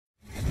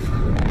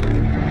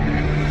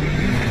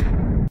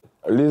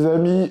les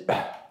amis,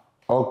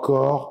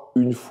 encore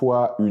une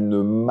fois,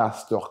 une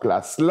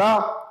masterclass.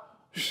 Là,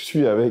 je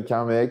suis avec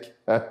un mec.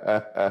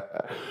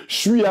 Je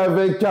suis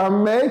avec un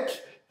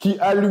mec qui,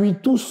 à lui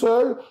tout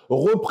seul,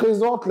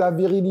 représente la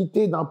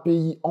virilité d'un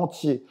pays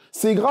entier.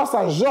 C'est grâce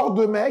à ce genre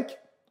de mec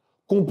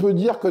qu'on peut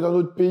dire que dans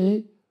notre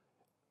pays,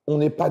 on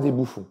n'est pas des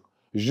bouffons.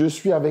 Je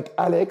suis avec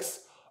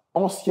Alex,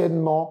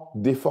 anciennement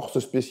des forces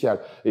spéciales.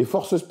 Et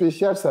forces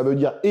spéciales, ça veut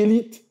dire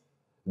élite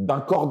d'un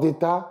corps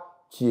d'État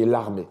qui est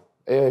l'armée.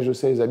 Eh, je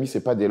sais, les amis,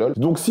 c'est pas des lol.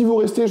 Donc, si vous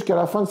restez jusqu'à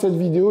la fin de cette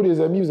vidéo,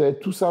 les amis, vous allez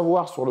tout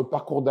savoir sur le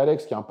parcours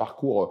d'Alex, qui est un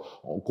parcours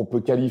qu'on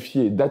peut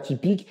qualifier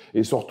d'atypique.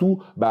 Et surtout,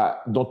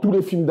 dans tous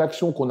les films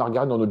d'action qu'on a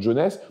regardés dans notre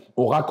jeunesse,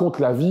 on raconte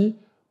la vie,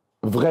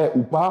 vraie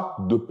ou pas,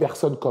 de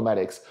personnes comme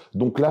Alex.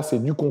 Donc là, c'est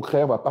du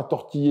concret. On va pas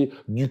tortiller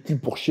du cul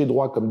pour chier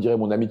droit, comme dirait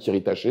mon ami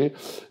Thierry Taché.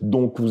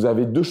 Donc, vous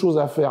avez deux choses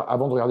à faire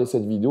avant de regarder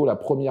cette vidéo. La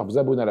première, vous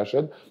abonner à la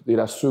chaîne. Et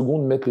la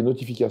seconde, mettre les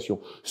notifications.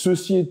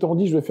 Ceci étant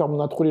dit, je vais faire mon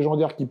intro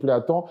légendaire qui plaît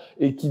à tant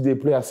et qui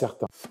déplaît à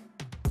certains.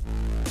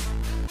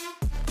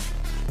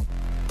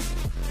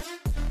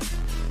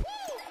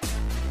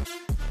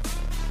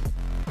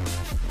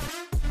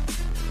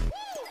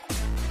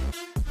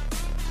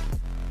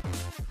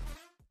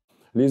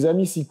 Les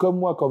amis, si comme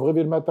moi, quand vous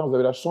rêvez le matin, vous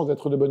avez la chance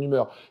d'être de bonne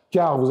humeur,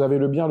 car vous avez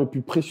le bien le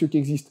plus précieux qui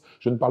existe,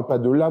 je ne parle pas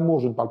de l'amour,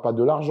 je ne parle pas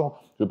de l'argent,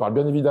 je parle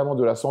bien évidemment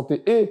de la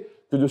santé et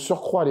que de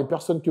surcroît, les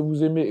personnes que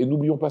vous aimez, et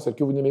n'oublions pas celles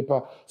que vous n'aimez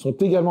pas, sont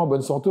également en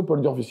bonne santé, on peut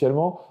le dire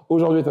officiellement.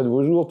 Aujourd'hui est un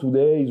nouveau jour,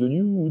 today is a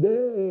new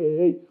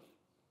day.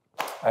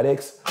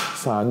 Alex,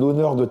 c'est un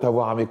honneur de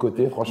t'avoir à mes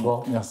côtés,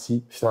 franchement.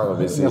 Merci. Putain,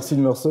 merci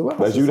de me recevoir.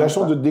 J'ai eu la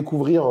chance de te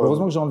découvrir.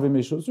 Heureusement que j'ai enlevé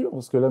mes chaussures,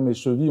 parce que là, mes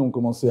chevilles ont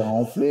commencé à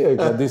enfler avec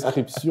la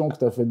description que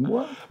tu as fait de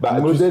moi.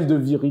 Modèle de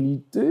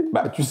virilité.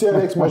 Tu sais,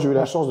 Alex, moi, j'ai eu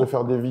la chance de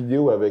faire des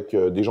vidéos avec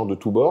des gens de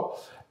tous bords.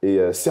 Et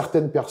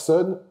certaines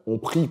personnes ont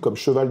pris comme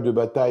cheval de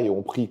bataille,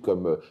 ont pris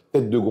comme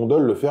tête de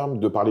gondole le fait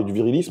de parler du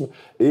virilisme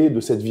et de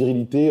cette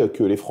virilité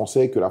que les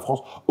Français, que la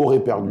France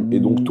aurait perdue.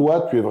 Et donc,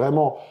 toi, tu es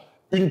vraiment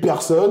une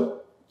personne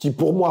qui,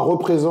 pour moi,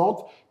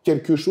 représente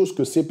quelque chose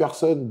que ces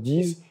personnes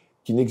disent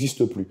qui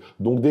n'existe plus.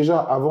 Donc déjà,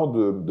 avant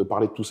de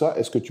parler de tout ça,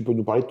 est-ce que tu peux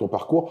nous parler de ton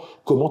parcours?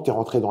 Comment tu es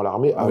rentré dans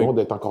l'armée avant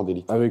d'être un corps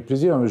d'élite? Avec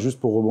plaisir, mais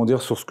juste pour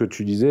rebondir sur ce que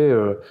tu disais,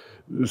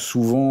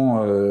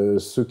 souvent,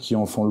 ceux qui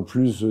en font le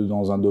plus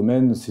dans un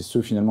domaine, c'est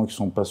ceux finalement qui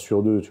sont pas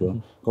sûrs d'eux, tu vois.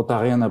 Quand tu n'as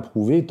rien à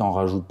prouver, tu n'en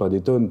rajoutes pas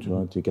des tonnes, tu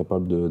vois. Tu es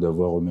capable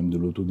d'avoir même de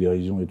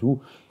l'autodérision et tout.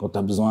 Quand tu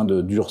as besoin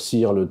de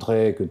durcir le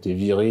trait, que tu es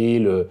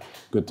viril,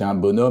 que tu es un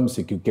bonhomme,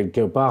 c'est que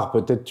quelque part,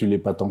 peut-être tu l'es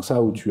pas tant que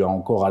ça, ou tu as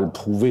encore à le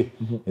prouver.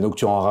 Et donc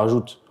tu en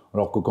rajoutes.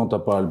 Alors que quand tu n'as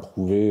pas à le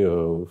prouver,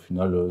 au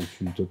final,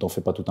 tu t'en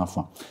fais pas tout un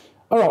foin.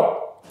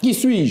 Alors, qui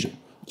suis-je?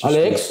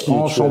 Alex,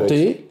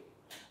 enchanté.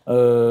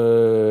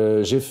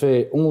 J'ai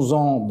fait 11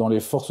 ans dans les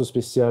forces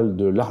spéciales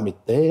de l'armée de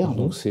terre,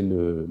 donc c'est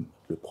le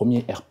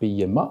premier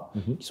RPIMA,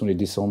 qui sont les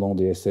descendants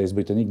des SAS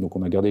britanniques, donc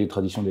on a gardé les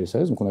traditions des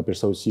SAS, donc on appelle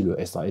ça aussi le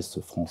SAS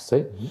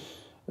français.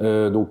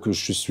 Donc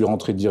je suis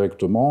rentré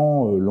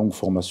directement, longue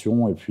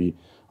formation, et puis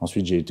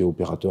ensuite j'ai été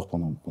opérateur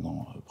pendant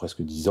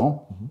presque 10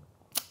 ans.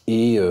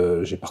 Et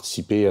j'ai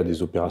participé à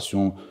des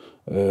opérations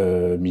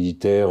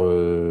militaires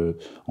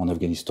en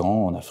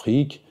Afghanistan, en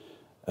Afrique.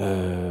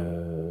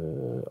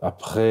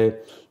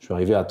 Après, je suis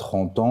arrivé à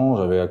 30 ans,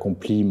 j'avais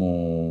accompli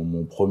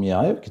mon premier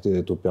rêve, qui était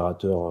d'être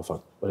opérateur. Enfin,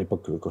 à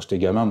l'époque, quand j'étais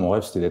gamin, mon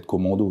rêve, c'était d'être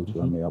commando. Tu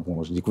vois, mais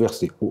bon, j'ai découvert que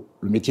c'était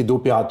le métier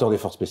d'opérateur des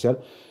forces spéciales.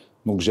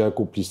 Donc j'ai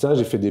accompli ça,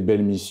 j'ai fait des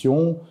belles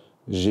missions.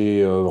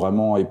 J'ai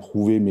vraiment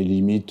éprouvé mes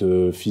limites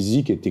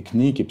physiques et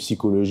techniques et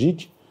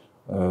psychologiques.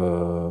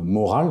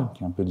 Moral,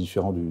 qui est un peu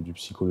différent du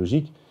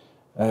psychologique.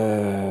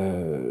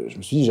 Je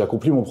me suis dit, j'ai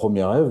accompli mon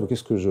premier rêve,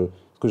 qu'est-ce que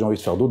j'ai envie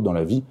de faire d'autre dans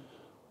la vie?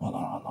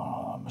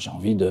 J'ai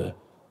envie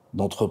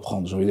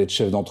d'entreprendre, j'ai envie d'être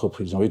chef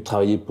d'entreprise, j'ai envie de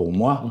travailler pour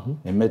moi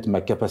et mettre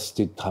ma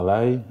capacité de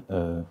travail,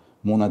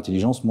 mon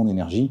intelligence, mon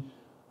énergie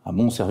à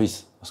mon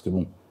service. Parce que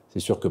bon,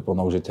 c'est sûr que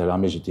pendant que j'étais à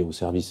l'armée, j'étais au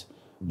service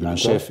d'un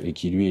chef et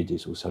qui, lui, était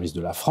au service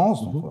de la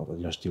France. Donc, on va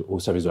dire, j'étais au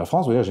service de la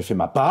France. J'ai fait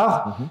ma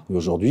part. Et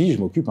aujourd'hui, je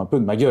m'occupe un peu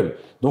de ma gueule.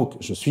 Donc,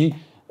 je suis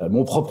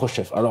mon propre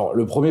chef. Alors,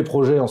 le premier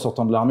projet en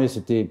sortant de l'armée,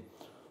 c'était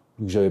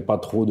que j'avais pas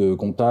trop de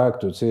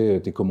contacts. Tu sais,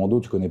 t'es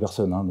commando, tu connais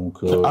personne. Hein, donc,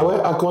 ah ouais,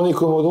 quand on est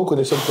commando, on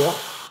connaît ça le faire.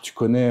 Tu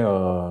connais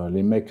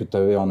les mecs que tu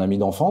avais en ami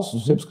d'enfance, tu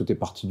sais, parce que tu es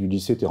parti du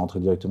lycée, tu es rentré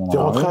directement dans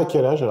l'armée. Tu es rentré à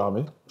quel âge à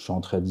l'armée? Je suis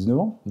rentré à 19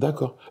 ans.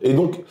 D'accord. Et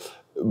donc,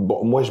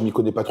 bon, moi, je m'y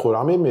connais pas trop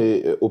l'armée,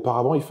 mais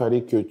auparavant, il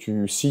fallait que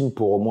tu signes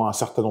pour au moins un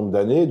certain nombre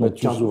d'années, donc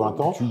 15 ou 20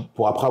 ans,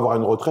 pour après avoir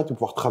une retraite et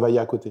pouvoir travailler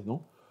à côté, non?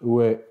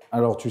 Ouais.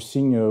 Alors, tu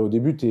signes, au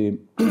début, tu es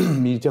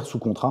militaire sous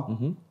contrat.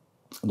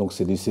 Donc,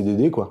 c'est des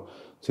CDD, quoi.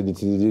 C'est des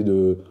CDD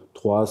de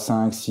 3,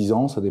 5, 6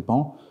 ans, ça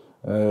dépend.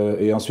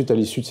 Et ensuite, à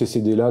l'issue de ces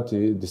CDD-là,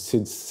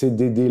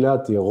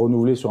 tu es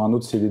renouvelé sur un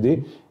autre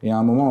CDD. Et à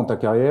un moment dans ta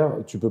carrière,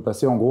 tu peux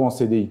passer en gros en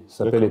CDI.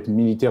 Ça s'appelle être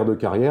militaire de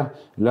carrière.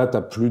 Là, tu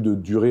n'as plus de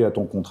durée à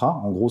ton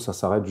contrat. En gros, ça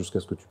s'arrête jusqu'à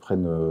ce que tu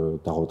prennes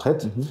ta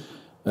retraite.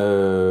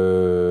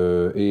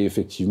 Et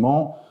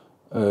effectivement,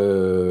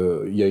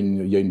 il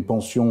y a une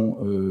pension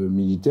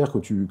militaire que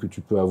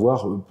tu peux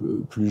avoir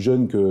plus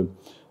jeune que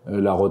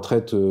la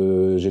retraite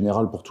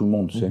générale pour tout le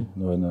monde. Tu sais.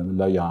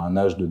 Là, il y a un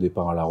âge de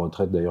départ à la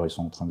retraite. D'ailleurs, ils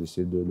sont en train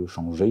d'essayer de le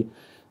changer.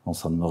 Non,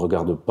 ça ne me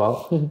regarde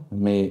pas,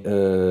 mais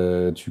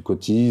tu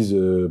cotises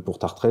pour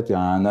ta retraite et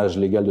à un âge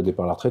légal de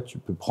départ à la retraite, tu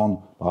peux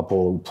prendre, par rapport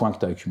aux points que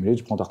tu as accumulés,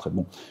 tu prends ta retraite.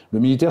 Bon. Le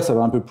militaire, ça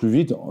va un peu plus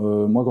vite.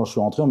 Moi, quand je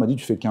suis rentré, on m'a dit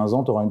tu fais 15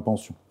 ans, tu auras une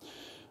pension.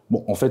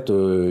 Bon, en fait,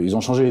 ils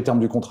ont changé les termes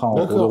du contrat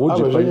en cours de route.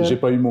 J'ai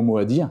pas eu mon mot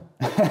à dire.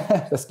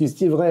 Parce que ce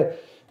qui est vrai,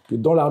 que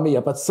dans l'armée, il n'y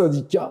a pas de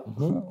syndicat.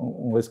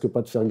 On risque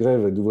pas de faire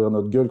grève et d'ouvrir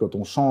notre gueule quand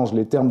on change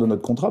les termes de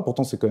notre contrat.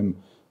 Pourtant, c'est quand même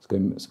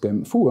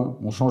fou. Hein.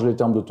 On change les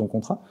termes de ton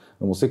contrat.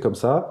 Donc, on sait comme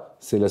ça.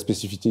 C'est la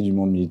spécificité du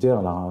monde militaire.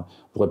 Alors, on ne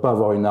pourrait pas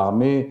avoir une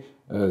armée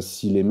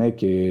si les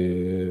mecs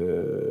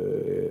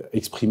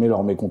exprimaient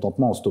leur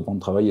mécontentement en stoppant de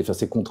travailler. Enfin,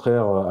 c'est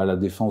contraire à la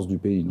défense du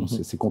pays.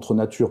 C'est contre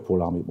nature pour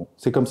l'armée. Bon,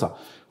 c'est comme ça.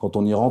 Quand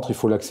on y rentre, il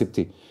faut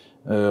l'accepter.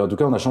 En tout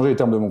cas, on a changé les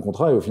termes de mon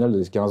contrat et au final,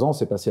 des 15 ans,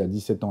 c'est passé à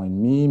 17 ans et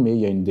demi, mais il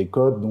y a une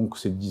décote, donc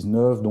c'est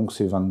 19, donc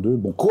c'est 22.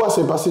 Bon. Quoi,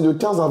 c'est passé de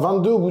 15 à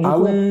 22 au bout du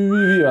compte?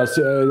 Oui,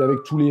 avec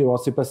tous les...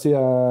 C'est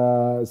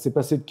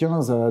passé de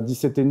 15 à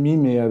 17 et demi,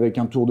 mais avec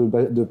un tour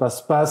de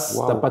passe-passe.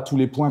 Wow. T'as pas tous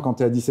les points quand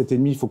t'es à 17 et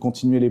demi, il faut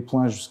continuer les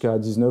points jusqu'à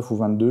 19 ou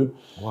 22.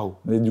 Wow.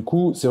 Et du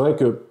coup, c'est vrai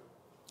que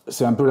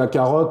c'est un peu la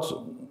carotte.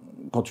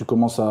 Quand tu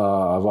commences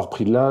à avoir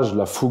pris de l'âge,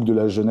 la fougue de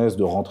la jeunesse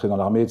de rentrer dans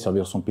l'armée, de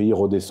servir son pays,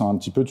 redescend un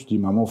petit peu. Tu te dis,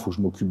 maman, il faut que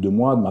je m'occupe de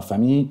moi, de ma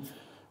famille.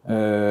 C'est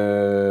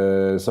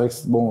vrai que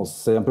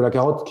c'est un peu la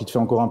carotte qui te fait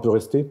encore un peu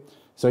rester.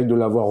 C'est vrai que de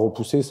l'avoir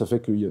repoussé, ça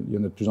fait qu'il y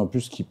en a de plus en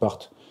plus qui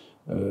partent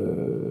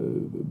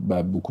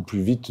beaucoup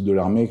plus vite de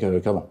l'armée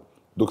qu'avant.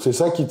 Donc c'est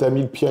ça qui t'a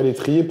mis le pied à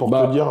l'étrier pour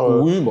te dire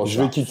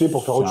je vais quitter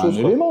pour faire autre chose.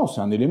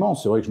 C'est un élément.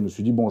 C'est vrai que je me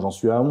suis dit, j'en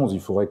suis à 11, il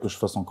faudrait que je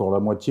fasse encore la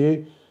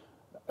moitié.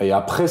 Et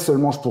après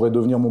seulement je pourrais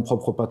devenir mon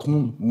propre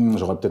patron.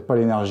 J'aurais peut-être pas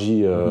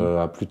l'énergie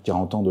à plus de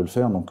 40 ans de le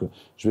faire, donc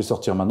je vais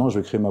sortir maintenant, je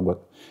vais créer ma boîte.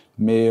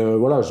 Mais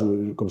voilà,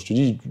 comme je te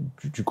dis,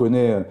 tu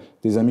connais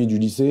tes amis du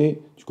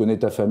lycée, tu connais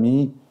ta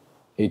famille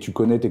et tu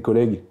connais tes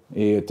collègues.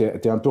 Et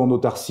t'es un peu en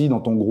autarcie dans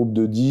ton groupe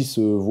de 10,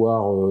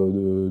 voire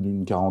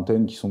d'une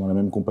quarantaine qui sont dans la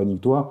même compagnie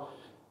que toi,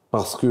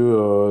 parce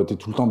que t'es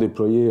tout le temps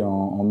déployé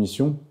en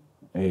mission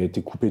et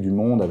t'es coupé du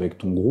monde avec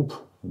ton groupe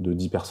de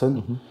 10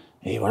 personnes.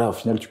 Et voilà, au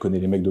final, tu connais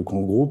les mecs de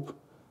ton groupe.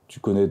 Tu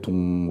connais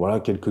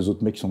quelques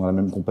autres mecs qui sont dans la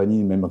même compagnie,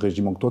 le même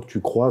régiment que toi, que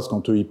tu croises.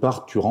 Quand eux, ils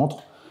partent, tu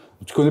rentres.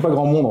 Tu connais pas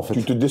grand monde, en fait.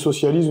 Tu te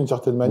désocialises d'une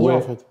certaine manière, en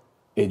fait.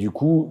 Et du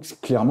coup,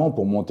 clairement,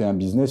 pour monter un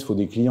business, il faut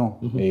des clients.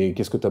 Et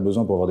qu'est-ce que tu as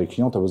besoin pour avoir des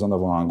clients? Tu as besoin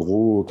d'avoir un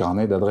gros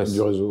carnet d'adresses.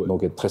 Du réseau,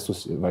 Donc, être très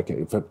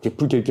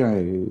plus quelqu'un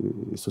est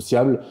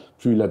sociable,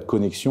 plus il a de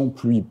connexions,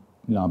 plus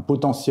il a un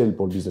potentiel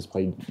pour le business.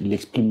 Après, il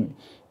exprime,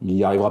 il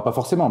y arrivera pas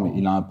forcément, mais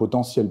il a un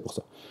potentiel pour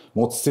ça.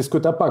 Bon, c'est ce que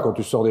t'as pas quand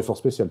tu sors des forces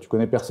spéciales. Tu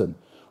connais personne.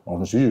 Alors,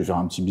 je me suis dit, je vais faire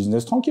un petit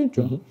business tranquille, tu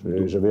vois.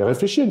 J'avais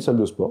réfléchi à une salle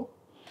de sport.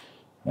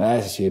 Il y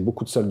avait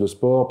beaucoup de salles de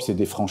sport, puis c'est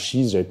des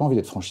franchises. J'avais pas envie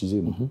d'être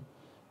franchisé, moi.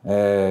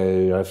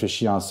 J'ai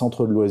réfléchi à un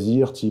centre de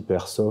loisirs type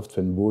airsoft,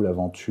 paintball,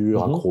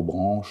 aventure,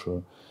 acrobranche.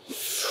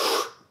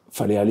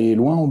 Fallait aller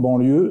loin en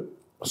banlieue.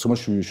 Parce que moi,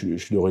 je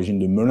suis d'origine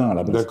de Melun à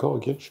la base. D'accord,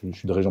 ok. Je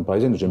suis de région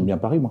parisienne, j'aime bien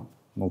Paris, moi.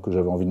 Donc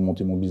j'avais envie de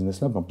monter mon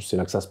business là. En plus, c'est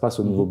là que ça se passe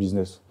au niveau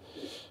business.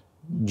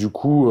 Du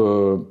coup,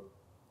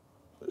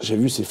 j'ai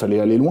vu qu'il fallait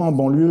aller loin en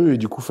banlieue et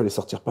du coup, il fallait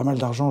sortir pas mal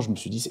d'argent. Je me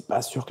suis dit, c'est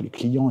pas sûr que les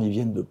clients ils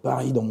viennent de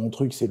Paris dans mon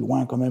truc, c'est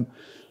loin quand même.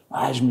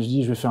 Je me suis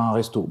dit, je vais faire un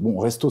resto. Bon,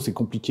 resto, c'est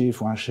compliqué, il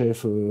faut un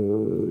chef,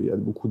 il y a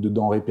beaucoup de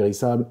denrées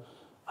périssables.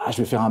 Je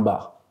vais faire un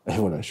bar. Et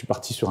voilà, je suis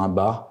parti sur un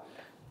bar.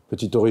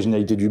 Petite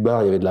originalité du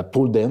bar, il y avait de la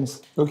pole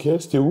dance. Ok,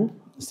 c'était où?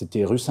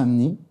 C'était rue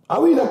Saint-Denis. Ah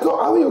oui, d'accord.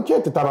 Ah oui, ok,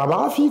 t'étais à la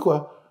bar à filles,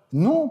 quoi.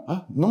 Non,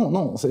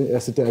 non,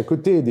 c'était à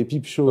côté des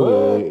pipe shows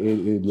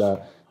et de la...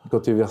 Quand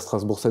tu es vers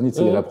Strasbourg-Sanit,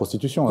 il y a la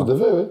prostitution. Tout à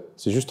fait, oui.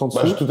 C'est juste en dessous.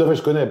 Tout à fait,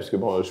 je connais, parce que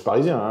je suis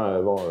parisien.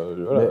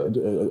 Voilà.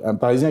 Un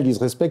Parisien qui se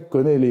respecte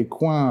connaît les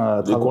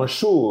coins... Les coins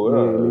chauds.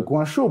 Voilà. Les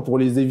coins chauds, pour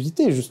les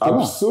éviter, justement.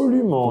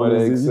 Absolument, pour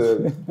Alex.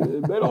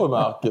 Belle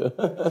remarque.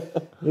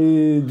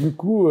 Et du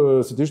coup,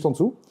 c'était juste en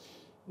dessous.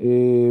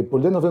 Et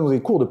pole dance, en fait, on faisait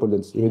des cours de pole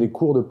dance. Il y avait des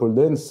cours de pole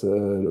dance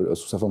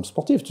sous sa forme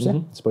sportive, tu sais.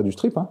 C'est pas du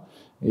strip, hein.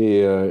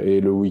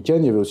 Et le week-end,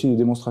 il y avait aussi des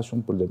démonstrations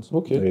de pole dance.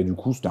 Okay. Et du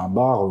coup, c'était un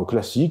bar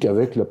classique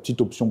avec la petite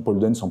option pole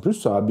dance en plus.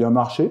 Ça a bien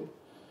marché.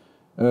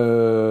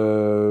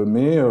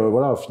 Mais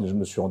voilà, au final,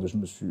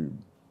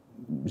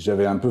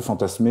 j'avais un peu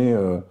fantasmé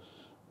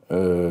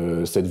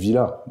cette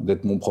vie-là,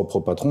 d'être mon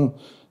propre patron.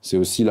 C'est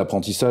aussi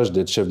l'apprentissage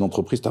d'être chef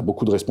d'entreprise. Tu as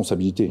beaucoup de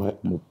responsabilités. Ouais.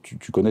 Donc,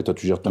 tu connais, toi,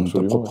 tu gères ton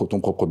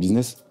propre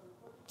business.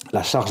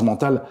 La charge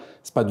mentale,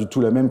 c'est pas du tout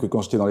la même que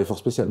quand j'étais dans les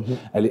forces spéciales.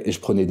 Je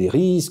prenais des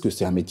risques,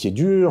 c'est un métier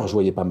dur, je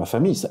voyais pas ma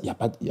famille. Il y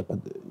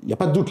a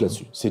pas de doute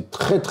là-dessus. C'est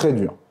très très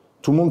dur.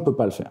 Tout le monde peut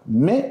pas le faire.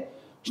 Mais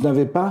je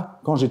n'avais pas,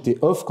 quand j'étais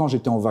off, quand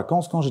j'étais en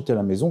vacances, quand j'étais à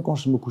la maison, quand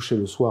je me couchais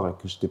le soir et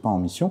que j'étais pas en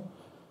mission,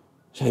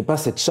 j'avais pas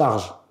cette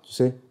charge, tu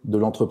sais, de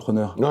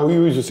l'entrepreneur. Ah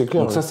oui, c'est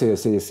clair. Donc ça,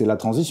 c'est la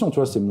transition, tu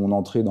vois, c'est mon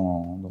entrée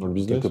dans le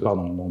business, quelque part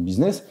dans le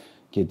business.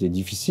 qui a été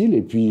difficile.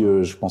 Et puis,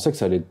 je pensais que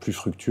ça allait être plus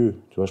fructueux.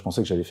 Tu vois, je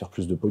pensais que j'allais faire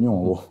plus de pognon,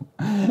 en gros.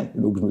 Et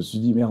donc, je me suis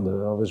dit, merde,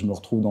 je me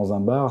retrouve dans un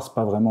bar, c'est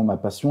pas vraiment ma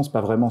passion, c'est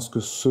pas vraiment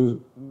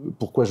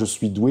pourquoi je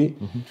suis doué.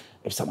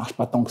 Et ça marche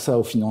pas tant que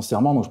ça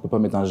financièrement, donc je peux pas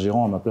mettre un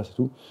gérant à ma place et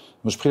tout.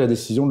 Moi, j'ai pris la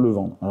décision de le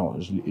vendre. Alors,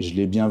 je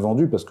l'ai bien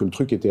vendu parce que le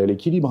truc était à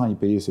l'équilibre, hein. Il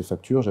payait ses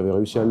factures, j'avais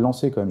réussi à le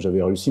lancer quand même.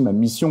 J'avais réussi ma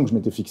mission que je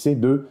m'étais fixée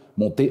de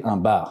monter un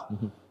bar.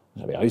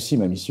 J'avais réussi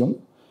ma mission.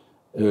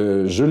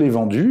 Je l'ai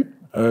vendu.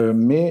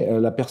 Mais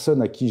la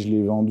personne à qui je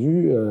l'ai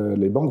vendu,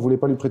 les banques voulaient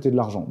pas lui prêter de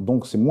l'argent.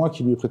 Donc, c'est moi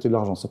qui lui ai prêté de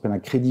l'argent. Ça s'appelle un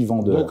crédit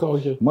vendeur. D'accord,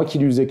 ok. Moi qui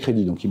lui faisais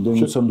crédit. Donc, il me donne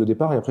une somme de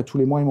départ et après, tous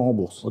les mois, il me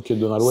rembourse. Ok, il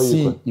donne un loyer.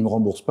 Si quoi. il me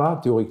rembourse pas,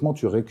 théoriquement,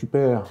 tu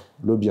récupères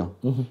le bien,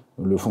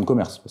 le fonds de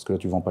commerce. Parce que là,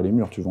 tu vends pas les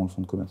murs, tu vends le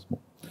fonds de commerce. Bon.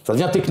 Ça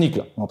devient technique,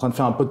 là. On est en train de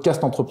faire un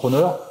podcast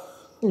entrepreneur.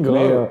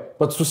 Mais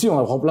pas de souci, on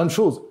apprend plein de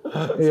choses.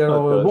 Et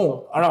alors,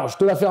 bon, alors je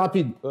te la fais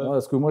rapide,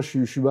 parce que moi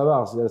je suis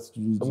bavard.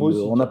 Moi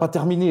aussi, on n'a pas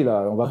terminé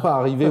là, on va pas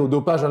arriver au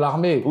dopage à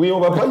l'armée. Oui, on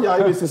va pas y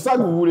arriver, c'est ça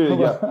que vous voulez, les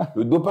gars.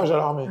 Le dopage à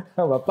l'armée.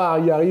 On va pas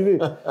y arriver.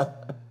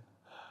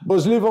 Bon,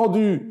 je l'ai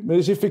vendu,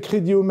 mais j'ai fait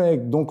crédit au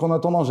mec. Donc en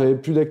attendant, j'avais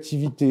plus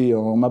d'activité.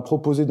 On m'a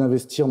proposé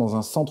d'investir dans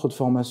un centre de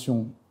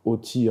formation au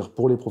tir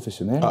pour les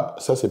professionnels. Ah,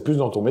 ça c'est plus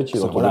dans ton métier,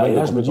 dans ton voilà, domaine et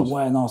là de je me dis, compétences.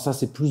 ouais, non, ça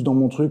c'est plus dans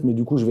mon truc, mais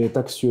du coup je vais être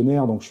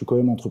actionnaire, donc je suis quand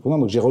même entrepreneur.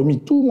 Donc j'ai remis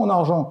tout mon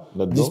argent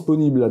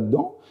disponible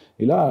là-dedans.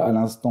 Et là, à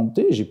l'instant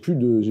T, j'ai plus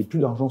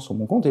d'argent sur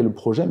mon compte et le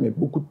projet met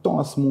beaucoup de temps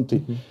à se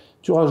monter.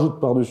 Tu rajoutes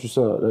par-dessus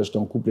ça, là j'étais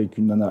en couple avec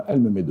une nana, elle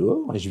me met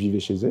dehors et je vivais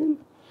chez elle.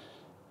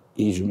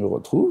 Et je me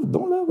retrouve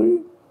dans la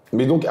rue.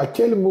 Mais donc, à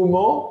quel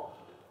moment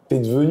t'es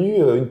devenu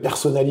une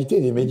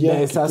personnalité des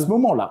médias? C'est à ce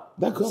moment-là.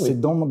 D'accord.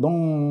 C'est dans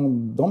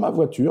ma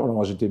voiture.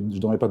 Alors, je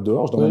dormais pas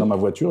dehors, je dormais dans ma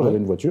voiture, j'avais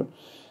une voiture.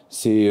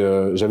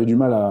 J'avais du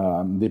mal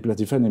à me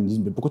déplacer. Elles me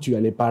disent, mais pourquoi tu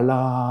allais pas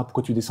là?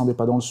 Pourquoi tu descendais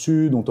pas dans le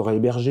sud? On t'aurait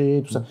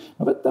hébergé, tout ça.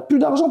 En fait, t'as plus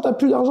d'argent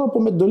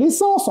pour mettre de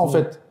l'essence, en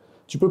fait.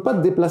 Tu peux pas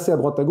te déplacer à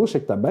droite à gauche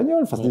avec ta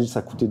bagnole. Enfin,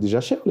 ça coûtait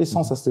déjà cher,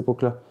 l'essence, à cette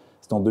époque-là.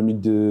 C'était en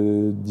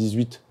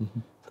 2018.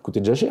 Ça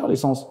coûtait déjà cher,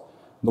 l'essence.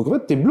 Donc, en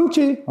fait, t'es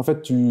bloqué. En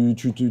fait,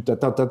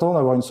 t'attends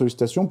d'avoir une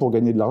sollicitation pour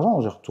gagner de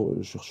l'argent.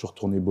 Je suis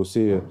retourné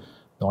bosser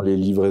dans les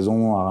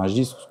livraisons à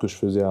Rungis, ce que je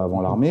faisais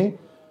avant l'armée.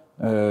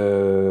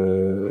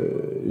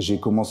 J'ai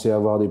commencé à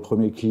avoir des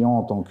premiers clients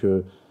en tant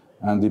que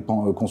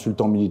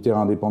consultant militaire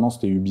indépendant.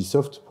 C'était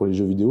Ubisoft pour les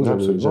jeux vidéo.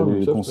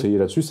 J'avais conseillé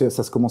là-dessus. Ça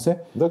se commençait.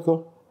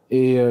 D'accord.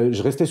 Et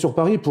je restais sur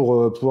Paris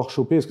pour pouvoir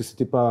choper, parce que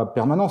c'était pas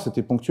permanent,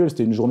 c'était ponctuel.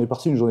 C'était une journée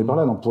par-ci, une journée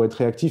par-là. Donc, pour être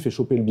réactif et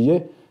choper le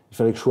billet, il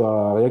fallait que je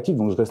sois réactif,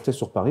 donc je restais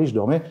sur Paris, je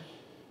dormais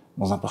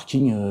dans un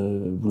parking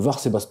boulevard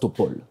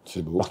Sébastopol,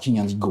 C'est beau. Parking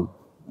Indigo.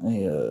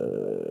 Et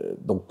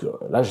donc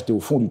là, j'étais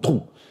au fond du trou.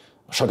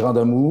 Chagrin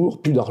d'amour,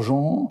 plus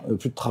d'argent,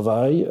 plus de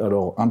travail.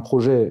 Alors un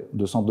projet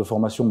de centre de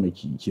formation, mais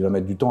qui va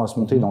mettre du temps à se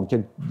monter, dans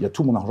lequel il y a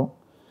tout mon argent.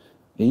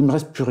 Et il me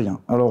reste plus rien.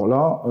 Alors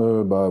là,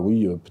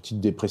 oui,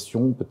 petite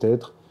dépression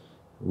peut-être.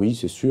 Oui,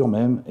 c'est sûr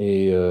même.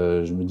 Et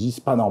je me dis,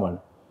 c'est pas normal.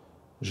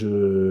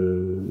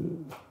 Je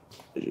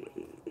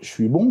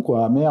suis bon,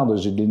 quoi. Merde,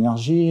 j'ai de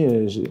l'énergie.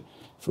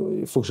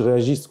 Il faut que je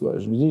réagisse, quoi.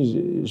 Je me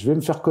dis, je vais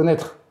me faire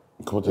connaître.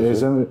 Comment t'as fait?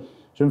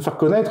 Je vais me faire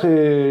connaître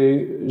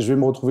et je vais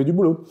me retrouver du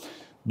boulot.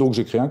 Donc,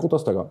 j'ai créé un compte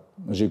Instagram.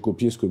 J'ai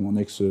copié ce que mon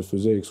ex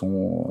faisait avec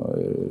son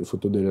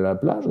photo d'elle à la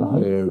plage. Là,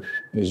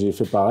 et j'ai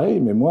fait pareil,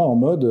 mais moi, en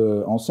mode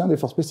ancien des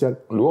forces spéciales.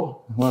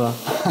 Lourd. Voilà.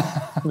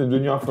 On est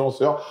devenu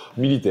influenceur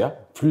militaire.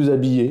 Plus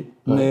habillé.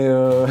 Ouais.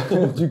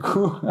 Mais du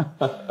coup...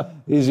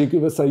 et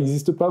ça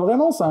n'existe pas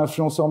vraiment, c'est un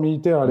influenceur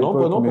militaire à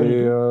l'époque. Non,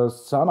 mais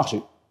ça a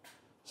marché.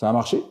 Ça a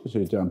marché.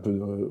 J'ai été un peu...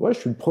 je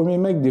suis le premier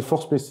mec des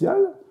forces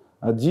spéciales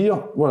à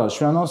dire, voilà, je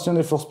suis un ancien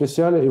des forces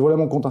spéciales et voilà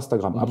mon compte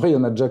Instagram. Après, il y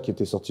en a déjà qui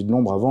étaient sortis de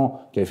l'ombre avant,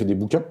 qui avaient fait des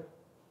bouquins.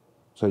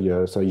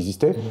 Ça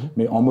existait.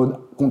 Mais en mode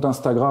compte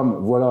Instagram,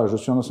 voilà, je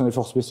suis un ancien des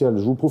forces spéciales,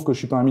 je vous prouve que je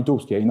suis pas un mytho,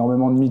 parce qu'il y a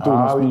énormément de mythos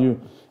dans ce milieu.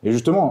 Et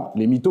justement,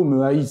 les mythos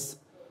me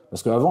haïssent.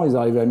 Parce qu'avant, ils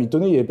arrivaient à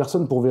mitonner, il n'y avait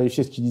personne pour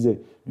vérifier ce qu'ils disaient.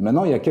 Mais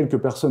maintenant, il y a quelques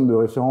personnes de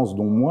référence,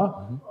 dont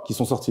moi, qui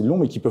sont sortis de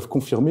l'ombre et qui peuvent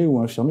confirmer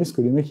ou infirmer ce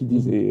que les mecs ils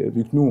disent. Et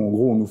vu que nous, en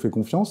gros, on nous fait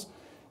confiance,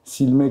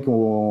 si le mec,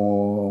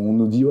 on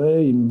nous dit,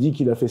 ouais, il me dit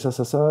qu'il a fait ça,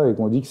 et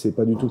qu'on dit que c'est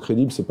pas du tout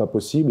crédible, c'est pas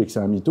possible, et que c'est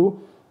un mytho,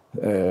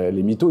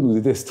 les mythos nous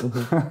détestent.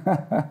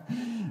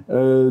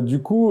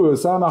 Du coup,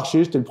 ça a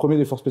marché. J'étais le premier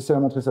des forces spéciales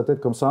à montrer sa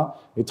tête comme ça.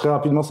 Et très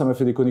rapidement, ça m'a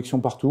fait des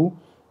connexions partout.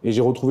 Et j'ai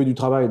retrouvé du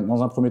travail,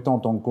 dans un premier temps, en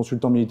tant que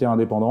consultant militaire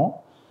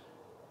indépendant.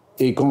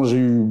 Et quand j'ai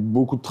eu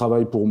beaucoup de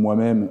travail pour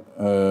moi-même,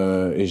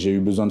 et j'ai eu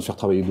besoin de faire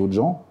travailler d'autres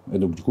gens, et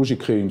donc du coup, j'ai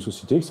créé une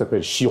société qui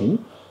s'appelle Chiron,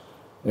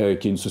 qui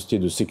est une société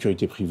de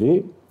sécurité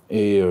privée,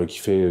 et qui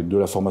fait de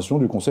la formation,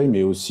 du conseil,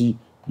 mais aussi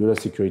de la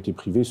sécurité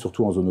privée,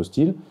 surtout en zone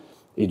hostile.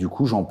 Et du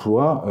coup,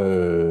 j'emploie,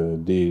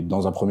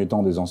 dans un premier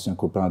temps, des anciens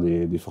copains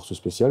des forces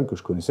spéciales que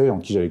je connaissais, en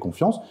qui j'avais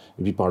confiance,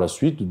 et puis par la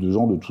suite, de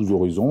gens de tous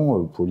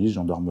horizons, police,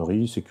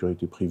 gendarmerie,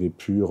 sécurité privée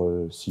pure,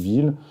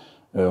 civile,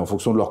 en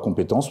fonction de leurs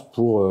compétences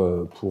pour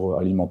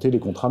alimenter les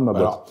contrats de ma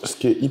boîte. Alors, ce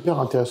qui est hyper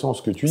intéressant dans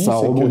ce que tu dis, ça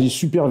c'est rebondit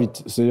super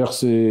vite. C'est-à-dire,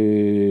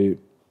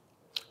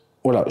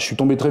 voilà, je suis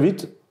tombé très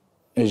vite.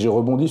 Et j'ai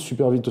rebondi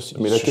super vite aussi.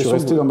 Mais je suis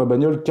resté dans ma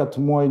bagnole 4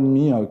 mois et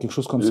demi, quelque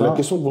chose comme ça. La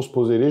question que vont se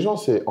poser les gens,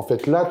 c'est, en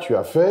fait, là, tu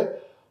as fait,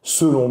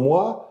 selon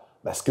moi,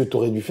 ce que tu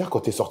aurais dû faire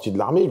quand tu es sorti de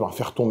l'armée,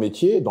 faire ton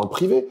métier dans le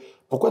privé.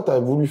 Pourquoi tu as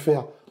voulu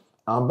faire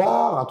un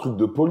bar, un truc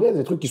de police,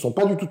 des trucs qui sont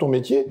pas du tout ton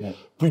métier,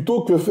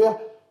 plutôt que faire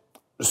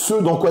ce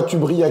dans quoi tu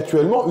brilles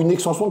actuellement, une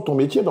extension de ton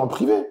métier dans le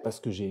privé? Parce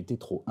que j'ai été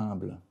trop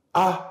humble.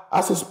 Ah,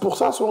 c'est pour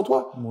ça, selon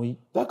toi? Oui.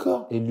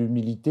 D'accord. Et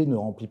l'humilité ne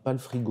remplit pas le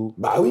frigo.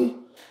 Bah oui.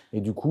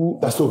 Et du coup...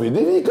 T'as sauvé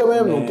des vies quand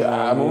même, donc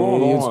à un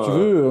moment... si tu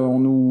veux, on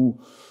nous...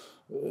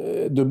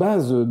 de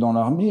base, dans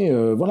l'armée,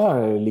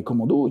 voilà, les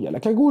commandos, il y a la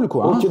cagoule,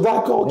 quoi. Ok,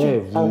 d'accord, ok.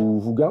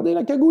 Vous gardez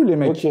la cagoule, les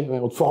mecs. Ok,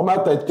 on te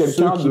formate à être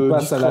quelqu'un de Ceux qui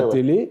passent discret, à la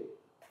télé,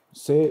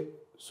 c'est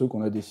ceux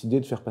qu'on a décidé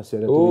de faire passer à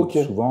la télé. Ok.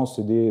 Souvent,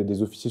 c'est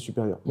des officiers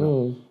supérieurs. Voilà.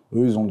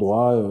 Eux, ils ont le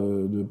droit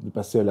de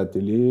passer à la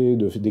télé,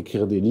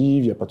 d'écrire des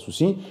livres, il n'y a pas de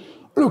souci.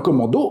 Le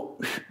commando,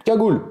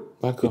 cagoule.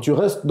 Et tu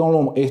restes dans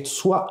l'ombre. Et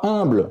sois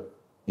humble.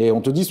 Et on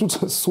te dit tout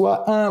ça,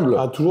 sois humble.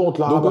 Ah, toujours on te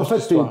la Donc en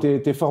rabâche,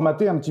 fait, t'es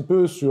formaté un petit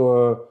peu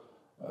sur...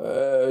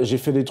 j'ai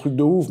fait des trucs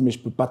de ouf, mais je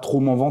peux pas trop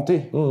m'en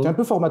vanter. T'es un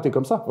peu formaté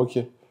comme ça. Ok.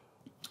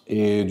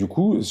 Et du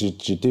coup,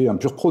 j'étais un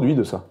pur produit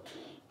de ça.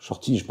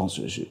 Sorti, je pense,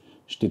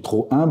 j'étais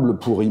trop humble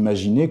pour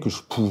imaginer que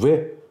je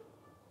pouvais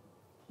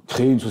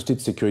créer une société de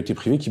sécurité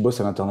privée qui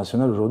bosse à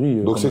l'international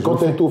aujourd'hui. Donc c'est quand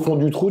t'es au fond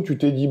du trou, tu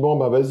t'es dit, bon,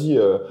 bah vas-y,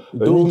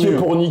 niquer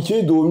pour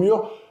niquer, dos au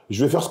mur,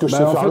 je vais faire ce que je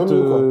sais faire le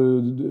mieux, quoi.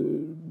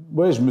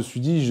 Ouais, je me suis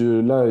dit,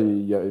 là,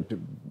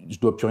 je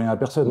dois plus rien à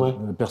personne. Ouais.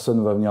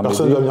 Personne va venir m'aider.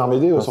 Personne va venir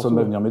m'aider. Personne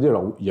va venir m'aider.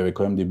 Alors, il y avait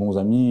quand même des bons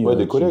amis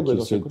des collègues, qui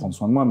essayaient de prendre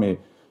soin de moi, mais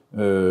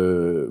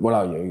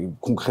voilà,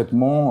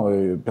 concrètement,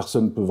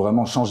 personne ne peut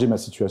vraiment changer ma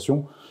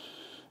situation.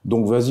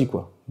 Donc, vas-y,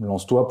 quoi.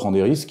 Lance-toi, prends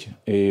des risques.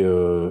 Et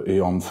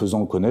en me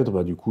faisant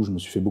connaître, du coup, je me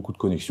suis fait beaucoup de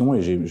connexions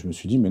et je me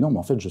suis dit, mais non, mais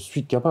en fait, je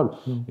suis capable.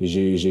 Et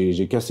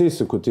j'ai cassé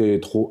ce côté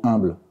trop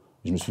humble.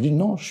 Et je me suis dit,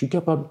 non, je suis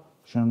capable.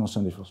 Je suis un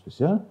ancien des forces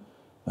spéciales.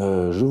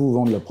 Je vous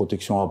vends de la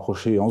protection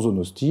rapprochée en zone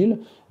hostile,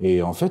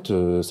 et en fait,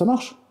 ça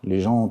marche. Les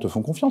gens te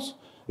font confiance.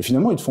 Et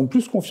finalement, ils te font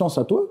plus confiance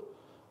à toi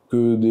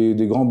que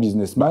des grands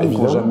businessmen qui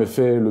n'ont jamais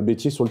fait le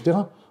métier sur le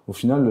terrain. Au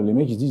final, les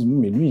mecs, ils se disent,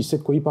 mais lui, il sait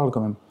de quoi il parle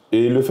quand même.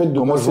 Et le fait de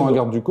quand moi, je vois un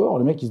garde du corps,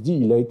 le mec, il se dit,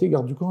 il a été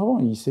garde du corps avant,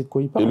 il sait de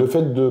quoi il parle. Et le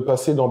fait de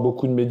passer dans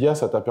beaucoup de médias,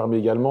 ça t'a permis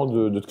également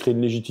de te créer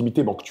une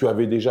légitimité, que tu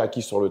avais déjà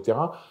acquis sur le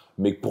terrain,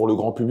 mais que pour le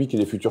grand public et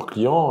les futurs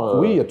clients...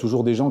 Oui, il y a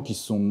toujours des gens qui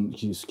se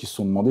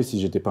sont demandé si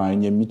j'étais pas un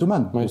énième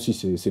mythomane. Ouais. Aussi,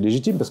 c'est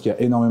légitime, parce qu'il y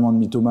a énormément de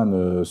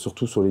mythomanes,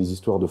 surtout sur les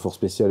histoires de forces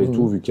spéciales et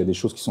tout, vu qu'il y a des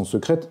choses qui sont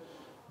secrètes.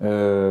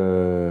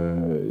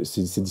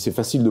 C'est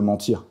facile de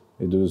mentir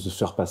et de se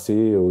faire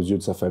passer aux yeux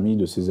de sa famille,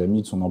 de ses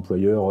amis, de son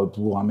employeur,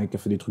 pour un mec qui a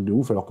fait des trucs de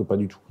ouf, alors que pas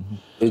du tout.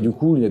 Et du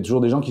coup, il y a toujours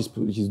des gens qui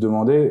se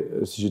demandaient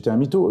si j'étais un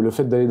mytho. Le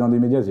fait d'aller dans des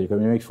médias, il y a quand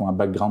même des mecs qui font un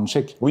background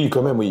check. Oui,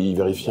 quand même, oui, ils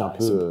vérifient un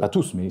peu. Pas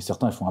tous, mais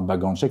certains, ils font un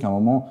background check à un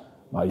moment.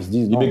 Ils se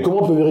disent... Non, mais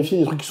comment on peut vérifier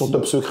des trucs qui sont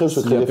top secrets ou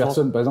secret défense?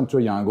 Personne, par exemple, tu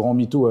vois, il y a un grand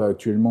mytho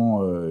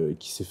actuellement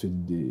qui s'est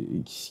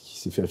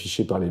fait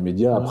afficher par les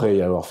médias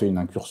après avoir fait une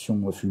incursion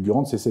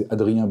fulgurante, c'est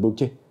Adrien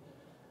Boquet.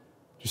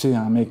 Tu sais,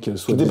 un mec...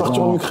 Qui était parti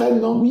en Ukraine,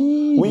 non?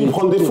 Oui, il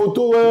prend des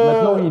photos,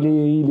 Maintenant,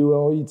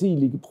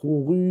 il est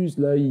pro-russe,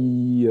 là,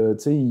 il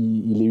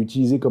est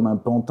utilisé comme un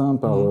pantin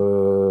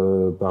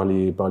par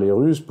les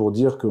Russes pour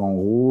dire qu'en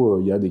gros,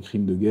 il y a des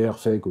crimes de guerre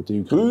faits côté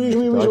ukrainien. Oui,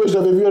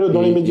 j'avais vu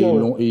dans les médias.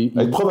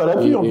 Avec preuve à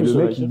l'appui, en plus. Et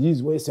le mec, ils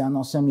disent, ouais, c'est un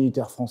ancien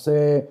militaire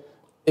français,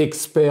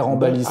 expert en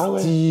balistique. Ah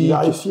ouais, il a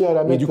réussi à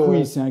la mettre... Et du coup,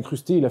 il s'est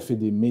incrusté, il a fait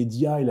des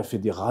médias, il a fait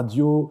des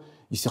radios...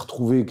 Il s'est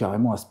retrouvé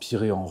carrément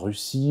aspiré en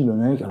Russie, le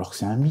mec, alors que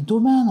c'est un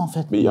mythomane, en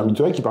fait. Mais il y a un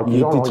mythomane qui parle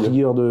plusieurs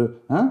langues.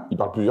 Il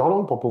parle plusieurs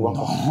langues pour pouvoir...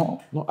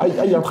 Non. Ah,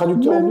 il y a un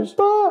traducteur en plus?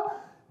 Pas.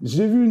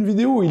 J'ai vu une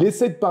vidéo où il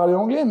essaie de parler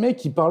anglais,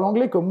 mec, il parle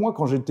anglais comme moi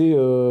quand j'étais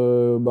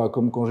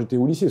quand j'étais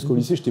au lycée. Parce qu'au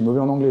lycée, j'étais mauvais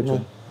en anglais, tu vois.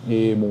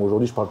 Et bon,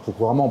 aujourd'hui, je parle plus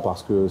couramment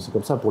parce que c'est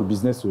comme ça, pour le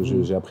business,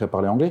 j'ai appris à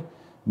parler anglais.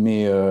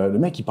 Mais le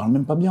mec, il parle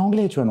même pas bien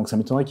anglais, tu vois. Donc ça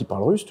m'étonnerait qu'il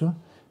parle russe, tu vois.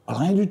 Il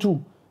parle rien du tout.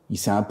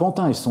 C'est un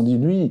pantin. Ils se sont dit,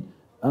 lui...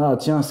 Ah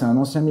tiens, c'est un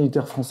ancien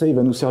militaire français, il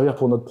va nous servir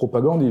pour notre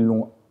propagande. Ils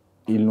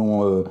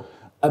l'ont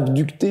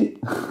abducté,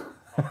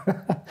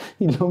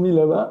 ils l'ont mis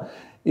là-bas.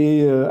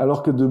 Et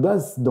alors que de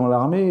base, dans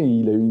l'armée,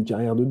 il a eu une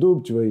carrière de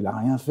dope, tu vois, il a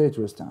rien fait, tu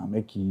vois. C'était un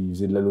mec qui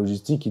faisait de la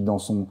logistique, qui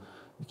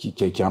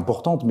est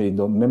importante, mais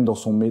même dans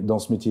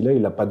ce métier-là,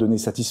 il n'a pas donné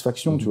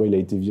satisfaction, tu vois. Il a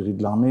été viré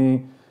de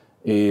l'armée.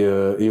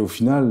 Et au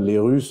final, les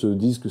Russes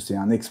disent que c'est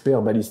un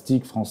expert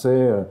balistique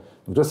français.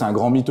 Donc toi, c'est un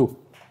grand mytho.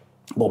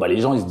 Bon, les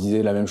gens, ils se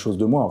disaient la même chose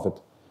de moi, en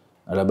fait,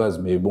 à la base,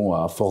 mais bon,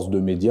 à force de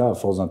médias, à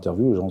force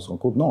d'interviews, les gens se rendent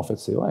compte, non, en fait,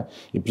 c'est vrai.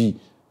 Et puis,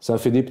 ça a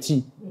fait des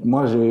petits.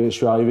 Moi, je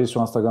suis arrivé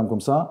sur Instagram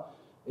comme ça,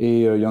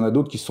 et il y en a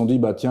d'autres qui se sont dit,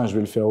 tiens, je vais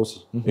le faire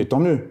aussi. Et tant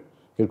mieux.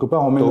 Quelque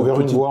part, on met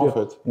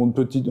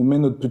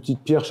notre petite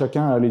pierre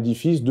chacun à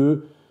l'édifice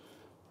de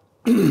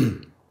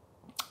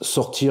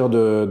sortir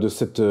de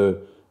cette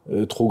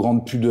trop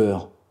grande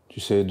pudeur, tu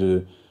sais,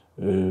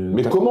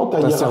 mais comment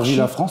t'as servi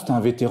la France, t'es un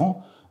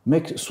vétéran,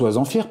 mec,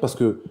 sois-en fier, parce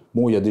que,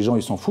 bon, il y a des gens,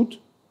 ils s'en foutent.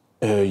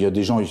 Il y a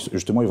des gens,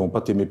 justement, ils vont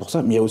pas t'aimer pour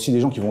ça, mais il y a aussi des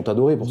gens qui vont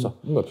t'adorer pour ça.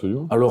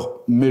 Absolument. Alors,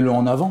 mets-le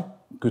en avant,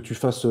 que tu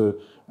fasses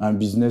un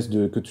business,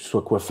 que tu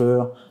sois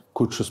coiffeur,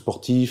 coach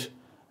sportif,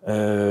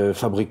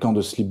 fabricant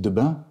de slips de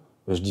bain.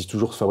 Je dis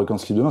toujours fabricant de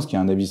slips de bain parce qu'il y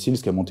a un Navy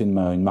Seals qui a monté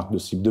une marque de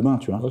slips de bain,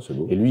 tu vois.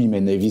 Et lui, il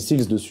met Navy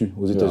Seals dessus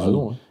aux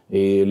États-Unis. Hein.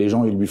 Et les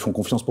gens, ils lui font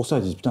confiance pour ça.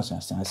 Ils disent putain,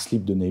 c'est un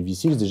slip de Navy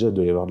Seals. Déjà, il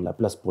doit y avoir de la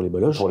place pour les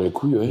baloches. Pour les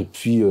couilles, oui. Et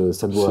puis,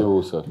 ça doit. C'est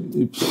beau, ça.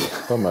 Et puis...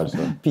 pas mal, ça.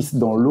 Puis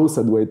dans l'eau,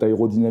 ça doit être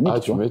aérodynamique. Ah,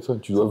 tu m'étonnes.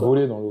 Tu dois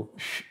voler dans l'eau.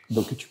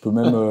 Donc, tu peux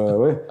même.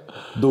 Ouais.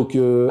 Donc,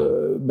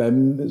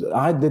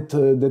 arrête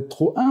d'être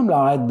trop humble,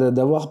 arrête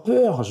d'avoir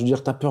peur. Je veux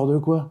dire, t'as peur de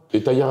quoi?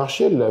 Et ta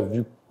hiérarchie, elle l'a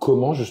vu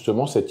comment,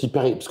 justement, cette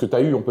hyper... Parce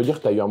que on peut dire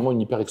que tu as eu un moment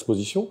une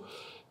hyper-exposition.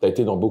 Tu as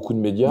été dans beaucoup de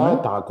médias,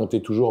 tu as raconté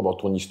toujours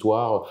ton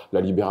histoire,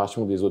 la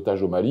libération des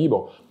otages au Mali.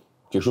 Bon,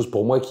 quelque chose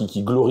pour moi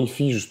qui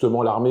glorifie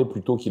justement l'armée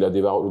plutôt qu'il la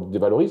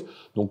dévalorise.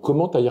 Donc,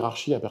 comment ta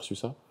hiérarchie a perçu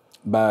ça?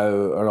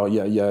 Alors, il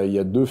y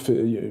a deux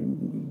faits.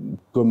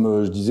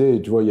 Comme je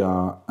disais, tu vois, il y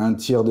a un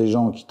tiers des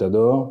gens qui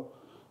t'adorent,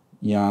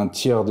 il y a un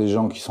tiers des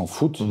gens qui s'en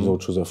foutent, ils ont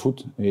autre chose à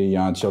foutre, et il y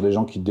a un tiers des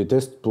gens qui te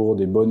détestent pour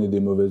des bonnes et des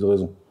mauvaises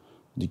raisons,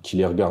 qui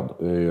les regardent.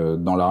 Et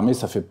dans l'armée,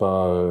 ça fait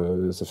pas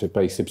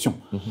exception.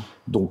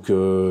 Donc,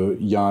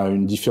 il y a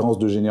une différence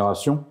de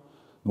génération.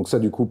 Donc ça,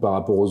 du coup, par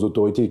rapport aux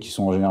autorités qui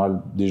sont en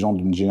général des gens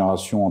d'une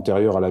génération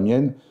antérieure à la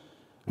mienne,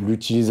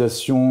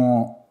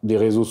 l'utilisation des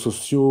réseaux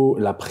sociaux,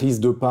 la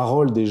prise de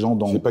parole des gens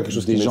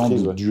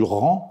du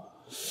rang,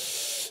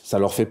 ça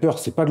leur fait peur.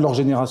 C'est pas de leur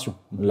génération.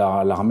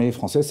 L'armée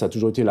française, ça a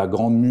toujours été la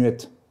grande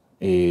muette.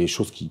 Et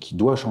chose qui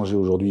doit changer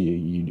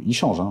aujourd'hui. Ils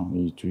changent. Hein.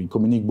 Ils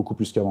communiquent beaucoup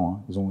plus qu'avant.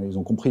 Hein. Ils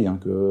ont compris hein,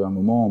 qu'à un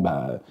moment,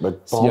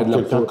 s'il y a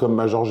quelqu'un comme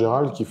Major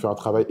Gérald qui fait un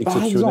travail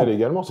exceptionnel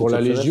également. Pour la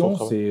Légion,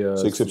 c'est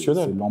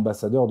exceptionnel. C'est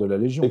l'ambassadeur de la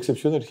Légion.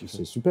 Exceptionnel.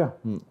 C'est super.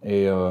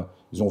 Et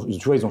tu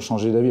vois, ils ont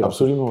changé d'avis.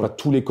 Absolument. Pas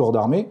tous les corps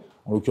d'armée.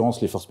 En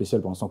l'occurrence, les forces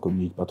spéciales, pour l'instant,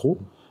 communiquent pas trop.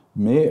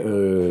 Mais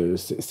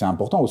c'est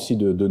important aussi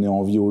de donner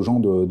envie aux gens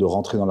de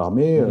rentrer dans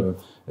l'armée,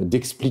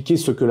 d'expliquer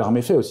ce que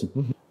l'armée fait aussi.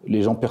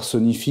 Les gens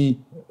personnifient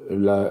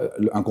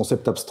un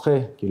concept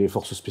abstrait qui est les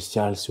forces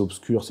spéciales, c'est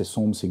obscur, c'est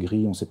sombre, c'est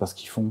gris, on ne sait pas ce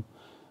qu'ils font.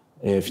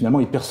 Et finalement,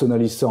 ils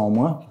personnalisent ça en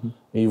moi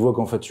et ils voient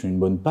qu'en fait, je suis une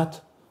bonne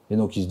patte. Et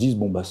donc, ils se disent,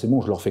 c'est bon,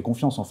 je leur fais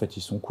confiance, en fait,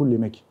 ils sont cool, les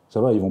mecs.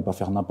 Ça va, ils vont pas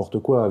faire n'importe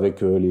quoi avec,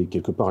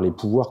 quelque part, les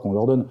pouvoirs qu'on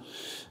leur donne.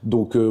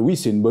 Donc, oui,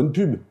 c'est une bonne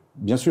pub,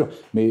 bien sûr.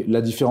 Mais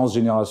la différence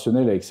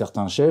générationnelle avec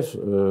certains chefs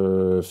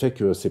fait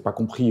que c'est pas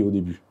compris au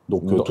début.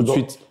 Donc, tout de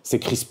suite, c'est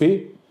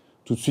crispé.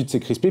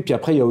 Puis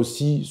après, il y a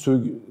aussi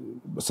ceux...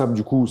 Ça,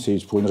 du coup, c'est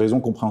pour une raison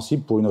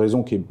compréhensible, pour une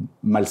raison qui est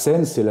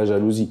malsaine, c'est la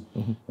jalousie.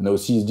 Il y en a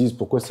aussi, ils se disent,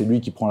 pourquoi c'est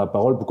lui qui prend la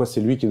parole, pourquoi c'est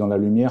lui qui est dans la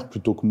lumière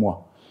plutôt que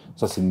moi?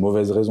 Ça, c'est une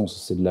mauvaise raison,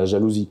 c'est de la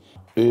jalousie.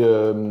 Et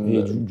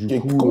du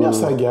coup, combien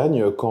ça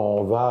gagne quand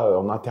on va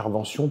en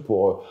intervention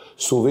pour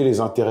sauver les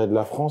intérêts de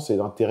la France et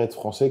les intérêts de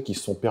Français qui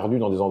se sont perdus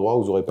dans des endroits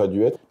où ils n'auraient pas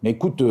dû être? Mais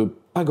écoute,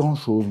 pas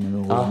grand-chose,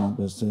 malheureusement.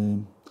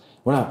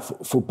 Voilà,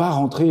 faut pas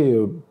rentrer...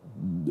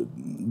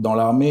 dans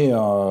l'armée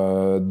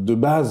de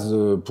base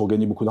pour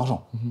gagner beaucoup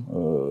d'argent.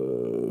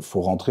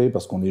 Faut rentrer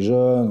parce qu'on est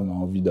jeune, on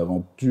a envie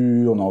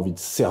d'aventure, on a envie de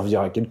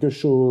servir à quelque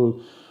chose,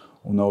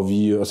 on a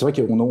envie... C'est vrai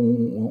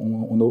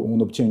qu'on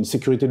obtient une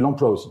sécurité de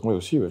l'emploi aussi. Oui,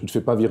 aussi, ouais. Tu te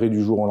fais pas virer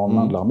du jour au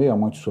lendemain de l'armée, à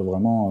moins que tu sois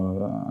vraiment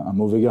un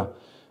mauvais gars.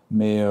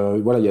 Mais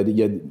voilà,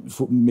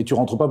 mais tu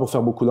rentres pas pour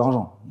faire beaucoup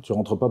d'argent. Tu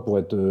rentres pas pour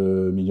être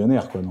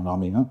millionnaire quoi, dans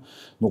l'armée. Hein.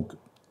 Donc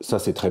ça,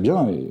 c'est très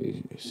bien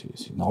et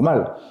c'est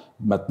normal.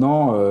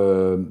 Maintenant,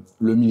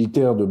 le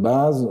militaire de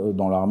base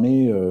dans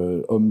l'armée,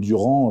 homme du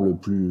rang,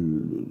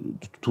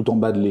 tout en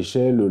bas de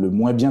l'échelle, le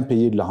moins bien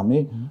payé de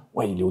l'armée,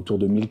 il est autour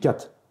de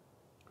 1004.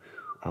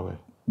 Ah ouais.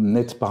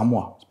 Net par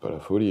mois. C'est pas la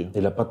folie. Et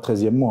il n'a pas de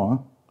 13e mois. Hein.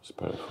 C'est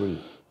pas la folie.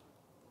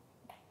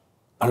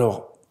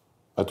 Alors...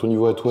 À ton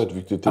niveau à toi,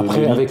 vu que tu étais...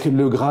 Après, avec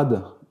le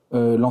grade,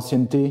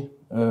 l'ancienneté,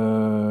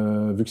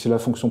 vu que c'est la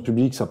fonction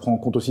publique, ça prend en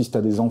compte aussi si tu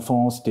as des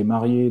enfants, si tu es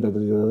marié,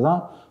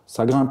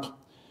 ça grimpe.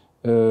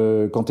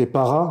 Quand tu es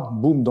para,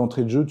 boum,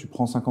 d'entrée de jeu, tu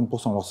prends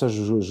 50%. Alors ça,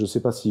 je ne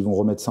sais pas s'ils vont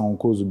remettre ça en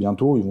cause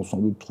bientôt. Ils vont sans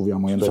doute trouver un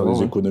moyen de faire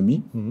des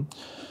économies.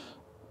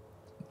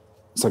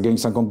 Ça gagne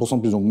 50%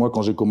 de plus. Donc moi,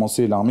 quand j'ai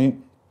commencé l'armée,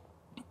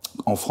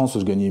 en France,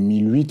 je gagnais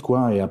 1008,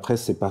 quoi. Et après,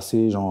 c'est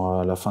passé, genre,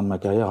 à la fin de ma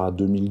carrière, à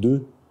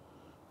 2002.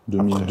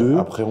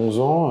 Après 11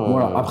 ans.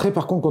 Voilà. Après,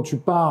 par contre, quand tu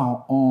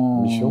pars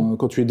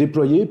quand tu es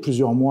déployé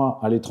plusieurs mois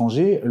à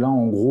l'étranger, là,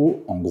 en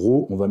gros,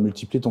 on va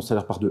multiplier ton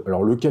salaire par 2.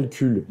 Alors, le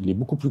calcul, il est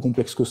beaucoup plus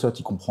complexe que ça.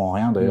 Tu comprends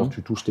rien. D'ailleurs,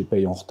 tu touches tes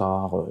payes en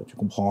retard. Tu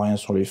comprends rien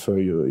sur les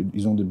feuilles.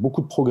 Ils ont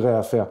beaucoup de progrès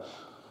à faire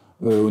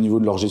au niveau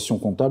de leur gestion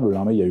comptable.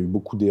 L'armée, il y a eu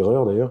beaucoup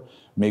d'erreurs, d'ailleurs.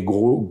 Mais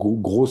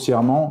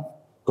grossièrement,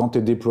 quand tu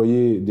es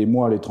déployé des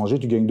mois à l'étranger,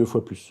 tu gagnes 2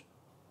 fois plus.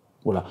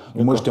 Voilà.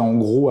 Moi, j'étais en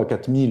gros à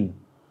 4000.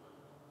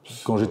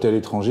 Quand j'étais à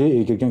l'étranger,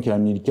 et quelqu'un qui a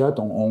 1004,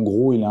 en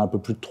gros, il a un peu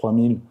plus de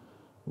 3000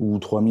 ou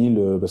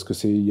 3000, parce que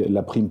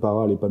la prime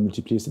para, elle n'est pas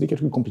multipliée. C'est des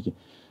calculs compliqués.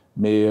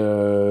 Mais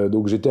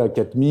donc j'étais à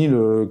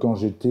 4000 quand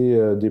j'étais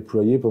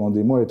déployé pendant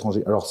des mois à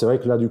l'étranger. Alors c'est vrai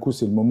que là, du coup,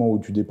 c'est le moment où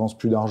tu dépenses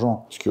plus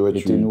d'argent. Parce que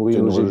tu es nourri,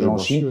 logé,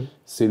 blanchi.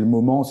 C'est le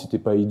moment, si tu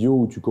n'es pas idiot,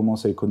 où tu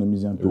commences à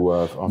économiser un peu.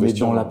 Mais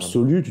dans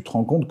l'absolu, tu te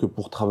rends compte que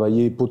pour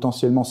travailler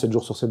potentiellement 7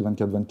 jours sur 7,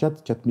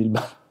 24-24, 4000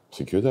 balles,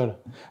 C'est que dalle.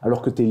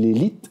 Alors que tu es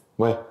l'élite,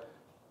 ouais.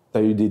 tu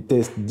as eu des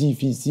tests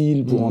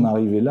difficiles pour en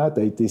arriver là, tu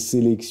as été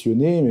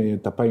sélectionné, mais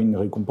tu n'as pas une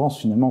récompense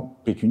finalement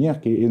pécuniaire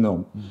qui est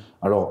énorme.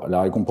 Alors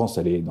la récompense,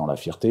 elle est dans la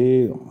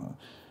fierté,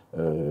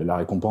 la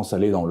récompense,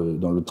 elle est dans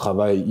le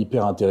travail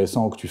hyper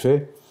intéressant que tu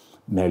fais,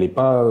 mais elle n'est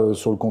pas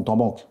sur le compte en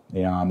banque.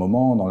 Et à un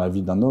moment, dans la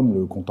vie d'un homme,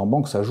 le compte en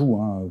banque, ça joue,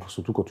 hein,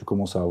 surtout quand tu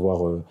commences à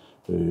avoir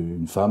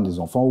une femme, des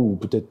enfants, ou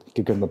peut-être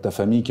quelqu'un dans ta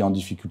famille qui est en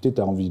difficulté, tu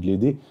as envie de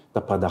l'aider, tu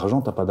n'as pas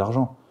d'argent, tu n'as pas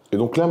d'argent. Et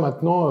donc là,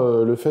 maintenant,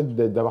 le fait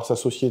d'avoir sa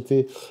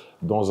société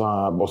dans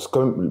un... Bon, c'est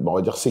quand même, on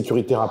va dire,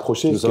 sécurité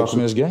rapprochée. Tu veux savoir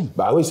combien je gagne?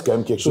 Bah oui, c'est quand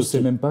même quelque chose... Je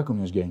sais même pas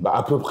combien je gagne. Bah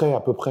à peu près.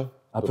 À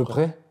peu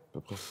près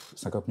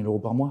 50 000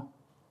 € par mois.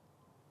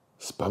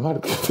 C'est pas mal.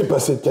 T'es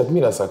passé de 4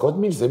 000 à 50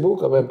 000, c'est beau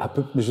quand même.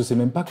 Mais je sais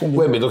même pas combien.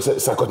 Ouais, mais donc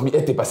 50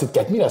 000, t'es passé de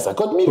 4 000 à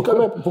 50 000 quand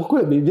même.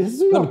 Pourquoi? Mais bien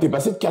sûr. Non, mais t'es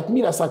passé de 4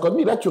 000 à 50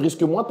 000, là tu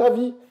risques moins ta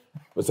vie.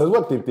 Ça se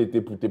voit que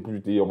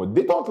t'es en mode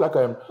détente là quand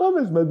même. Ah,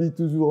 mais je m'habille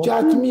toujours en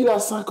 4 000 à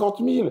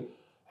 50 000.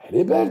 Elle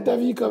est belle ta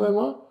vie quand même,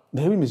 hein.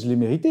 Ben oui, mais je l'ai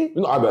mérité.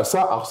 Non, ah ben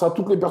ça,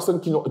 toutes les personnes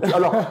qui n'ont...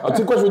 Alors, tu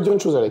sais quoi, je vais te dire une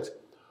chose, Alex.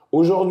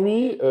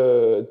 Aujourd'hui,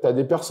 t'as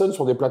des personnes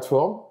sur des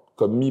plateformes,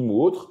 comme Mime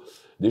ou autres,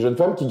 des jeunes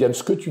femmes qui gagnent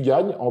ce que tu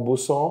gagnes en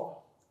bossant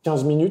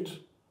 15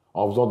 minutes,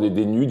 en faisant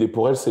des nudes, et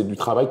pour elles, c'est du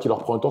travail qui leur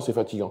prend un temps, c'est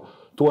fatigant.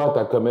 Toi, tu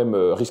as quand même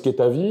risqué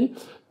ta vie,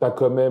 tu as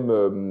quand même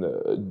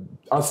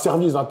un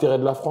service d'intérêt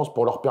de la France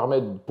pour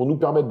nous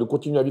permettre de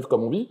continuer à vivre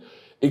comme on vit,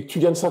 et que tu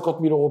gagnes 50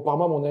 000 € par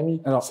mois, mon ami,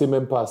 c'est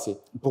même pas assez.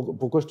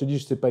 Pourquoi je te dis,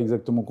 je sais pas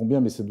exactement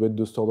combien, mais ça doit être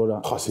de cet ordre-là.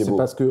 Oh, c'est beau.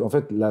 Parce que, en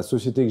fait, la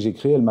société que j'ai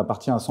créée, elle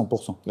m'appartient à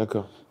 100%.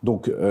 D'accord.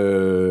 Donc,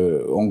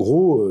 en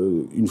gros,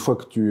 une fois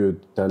que tu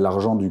as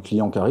l'argent du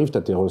client qui arrive, tu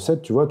as tes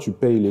recettes, tu vois, tu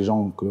payes les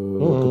gens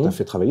que tu as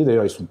fait travailler.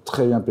 D'ailleurs, ils sont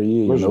très bien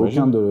payés. Il n'y en a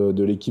aucun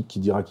de l'équipe qui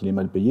dira qu'il est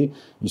mal payé.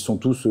 Ils sont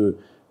tous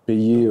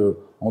payés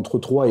entre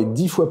 3 et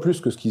 10 fois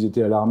plus que ce qu'ils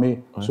étaient à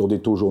l'armée sur des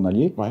taux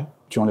journaliers. Ouais.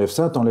 Tu enlèves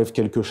ça, tu enlèves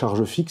quelques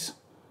charges fixes.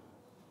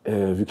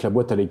 Vu que la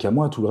boîte elle est qu'à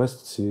moi, tout le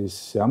reste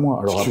c'est à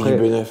moi. Alors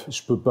après,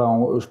 je peux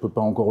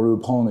pas encore le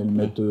prendre et le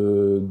mettre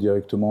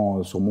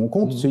directement sur mon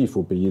compte. Tu sais, il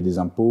faut payer des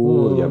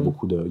impôts, il y a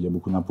beaucoup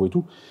d'impôts et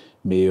tout.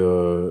 Mais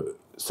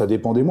ça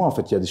dépend des mois. En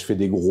fait, je fais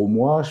des gros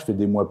mois, je fais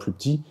des mois plus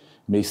petits,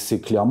 mais c'est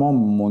clairement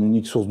mon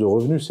unique source de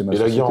revenus. C'est ma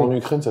société. Et la guerre en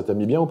Ukraine, ça t'a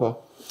mis bien ou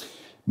pas?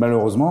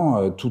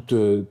 Malheureusement, toute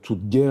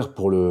guerre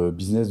pour le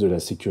business de la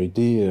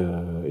sécurité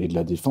et de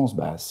la défense,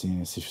 bah,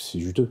 c'est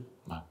juteux.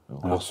 Ouais,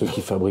 alors ceux qui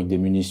fabriquent des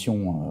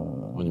munitions,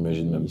 on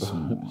n'imagine même pas,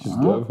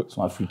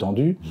 sont à flux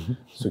tendu.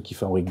 Ceux qui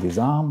fabriquent des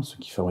armes, ceux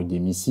qui fabriquent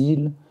des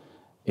missiles,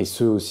 et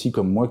ceux aussi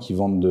comme moi qui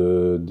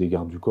vendent des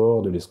gardes du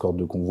corps, de l'escorte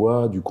de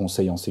convoi, du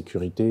conseil en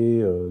sécurité,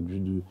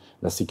 de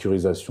la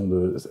sécurisation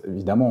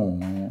évidemment,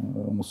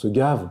 on se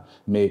gave,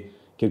 mais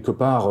quelque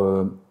part,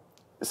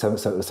 ça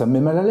me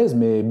met mal à l'aise,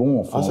 mais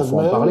bon, faut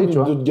en parler, tu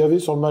vois. De te gaver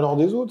sur le malheur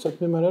des autres, ça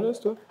te met mal à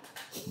l'aise, toi?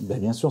 Ben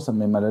bien sûr, ça me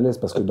met mal à l'aise,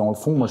 parce que dans le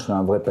fond, moi, je suis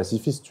un vrai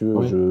pacifiste, tu veux.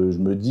 Oui. Je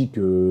me dis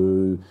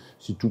que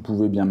si tout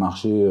pouvait bien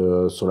marcher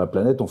sur la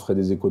planète, on ferait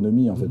des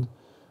économies, en fait.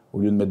 Au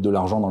lieu de mettre de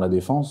l'argent dans la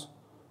défense,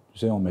 tu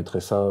sais, on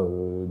mettrait ça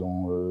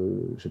dans,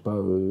 je sais pas,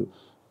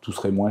 tout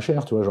serait moins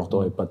cher, tu vois. Genre,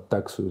 t'aurais pas de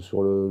taxes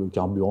sur le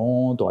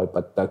carburant, t'aurais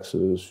pas de taxes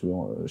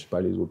sur, je sais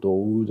pas, les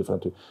autoroutes. Enfin,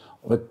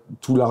 en fait,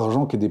 tout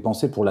l'argent qui est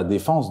dépensé pour la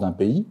défense d'un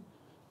pays,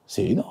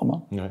 c'est énorme,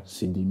 hein. Ouais.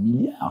 C'est des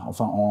milliards.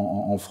 Enfin,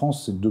 en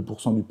France, c'est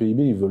 2% du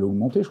PIB, ils veulent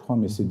augmenter, je crois,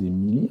 mais c'est des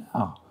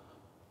milliards.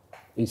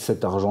 Et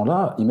cet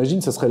argent-là,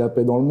 imagine, ça serait la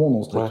paix dans le monde,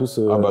 on serait tous...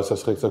 ah bah, ça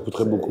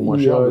coûterait beaucoup moins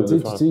cher. Tu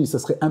sais, ça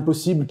serait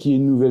impossible qu'il y ait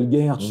une nouvelle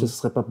guerre, tu sais, ça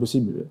serait pas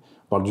possible.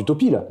 On parle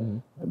d'utopie, là.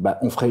 Bah,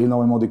 on ferait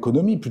énormément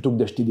d'économies, plutôt que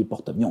d'acheter des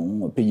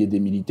porte-avions, payer des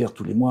militaires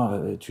tous les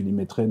mois, tu les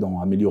mettrais dans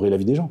améliorer la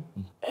vie des gens.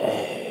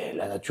 Et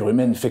la nature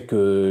humaine fait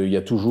qu'il y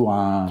a toujours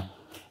un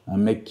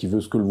mec qui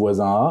veut ce que le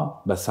voisin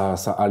a, bah ça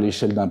à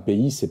l'échelle d'un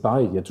pays, c'est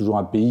pareil. Il y a toujours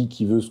un pays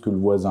qui veut ce que le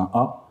voisin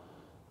a,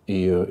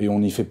 et on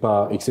n'y fait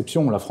pas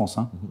exception, la France.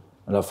 Hein.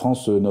 La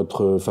France,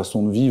 notre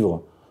façon de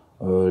vivre,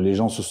 les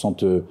gens se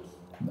sentent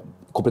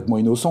complètement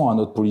innocents à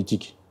notre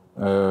politique,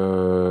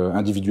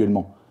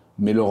 individuellement.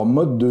 Mais leur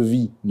mode de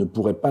vie ne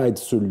pourrait pas être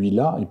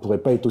celui-là, il ne pourrait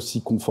pas être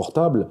aussi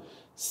confortable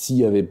s'il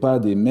n'y avait pas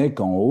des mecs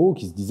en haut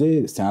qui se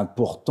disaient c'est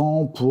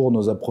important pour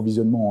nos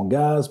approvisionnements en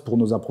gaz, pour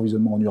nos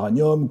approvisionnements en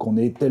uranium, qu'on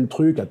ait tel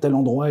truc à tel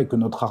endroit et que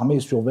notre armée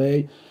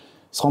surveille. Ils ne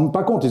se rendent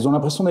pas compte, ils ont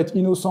l'impression d'être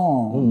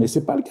innocents, mais ce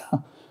n'est pas le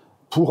cas.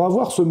 Pour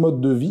avoir ce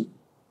mode de vie,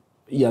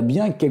 il y a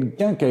bien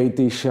quelqu'un qui a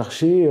été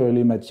chercher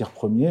les matières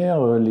premières,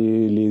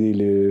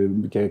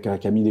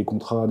 qui a mis des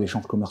contrats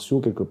d'échanges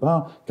commerciaux quelque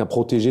part, qui a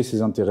protégé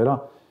ces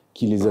intérêts-là,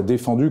 qui les a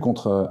défendus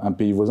contre un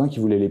pays voisin qui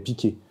voulait les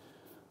piquer.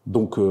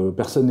 Donc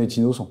personne n'est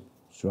innocent.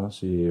 Tu vois,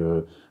 c'est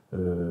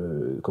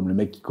comme le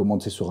mec qui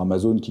commande sur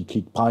Amazon, qui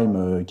clique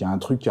Prime, qui a un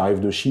truc qui arrive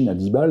de Chine à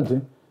 10 balles, tu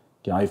sais,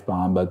 qui arrive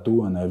par un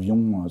bateau, un avion.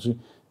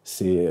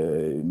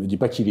 Me dis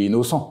pas qu'il est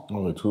innocent.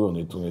 On est tous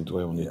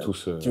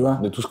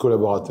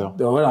collaborateurs.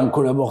 Voilà, on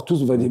collabore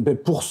tous.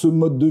 Pour ce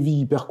mode de vie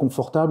hyper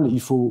confortable,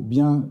 il faut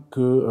bien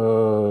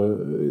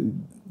que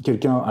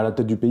quelqu'un à la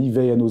tête du pays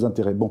veille à nos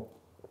intérêts. Bon.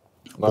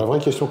 La vraie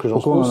question que les gens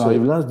se posent, on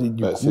arrive là,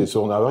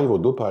 on arrive au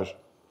dopage.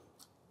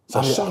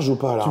 Ça charge ou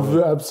pas à l'armée? Tu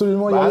veux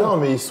absolument y aller? Non,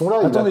 mais ils sont là.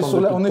 Attends,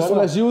 on est sur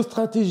la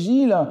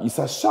géostratégie, là.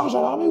 Ça charge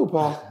à l'armée ou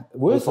pas?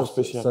 Oui,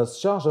 ça se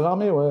charge à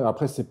l'armée, ouais.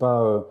 Après, c'est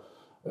pas...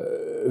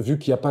 vu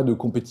qu'il n'y a pas de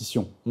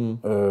compétition, il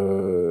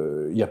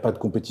n'y a pas de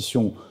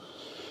compétition...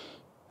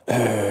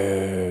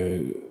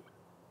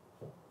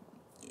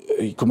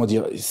 comment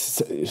dire,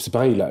 c'est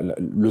pareil,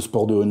 le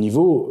sport de haut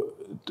niveau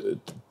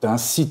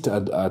t'incite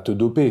à te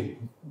doper,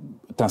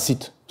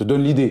 te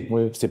donne l'idée.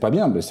 Oui. C'est pas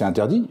bien, mais c'est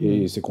interdit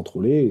et c'est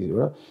contrôlé. Et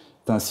voilà.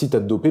 T'incite à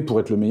te doper pour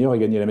être le meilleur et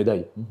gagner la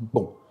médaille.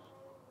 Bon,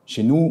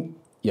 chez nous,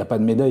 il n'y a pas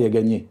de médaille à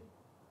gagner,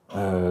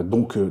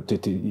 donc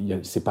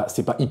c'est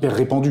pas hyper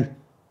répandu,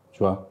 tu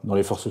vois, dans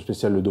les forces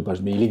spéciales le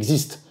dopage, mais il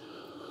existe.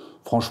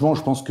 Franchement,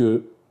 je pense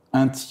que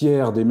un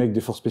tiers des mecs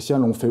des forces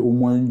spéciales ont fait au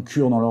moins une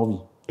cure dans leur vie.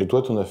 Et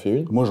toi, tu en as fait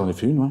une? Moi, j'en ai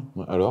fait une,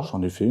 ouais. Alors?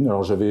 J'en ai fait une.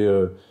 Alors,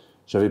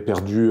 j'avais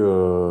perdu...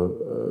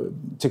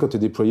 tu sais, quand tu es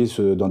déployé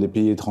dans des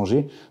pays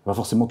étrangers, tu n'as pas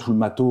forcément tout le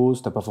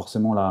matos, tu n'as pas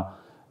forcément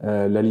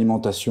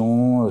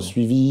l'alimentation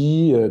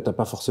suivie, tu n'as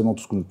pas forcément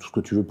tout ce que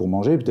tu veux pour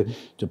manger, tu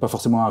n'as pas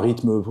forcément un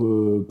rythme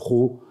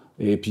pro,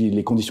 et puis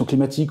les conditions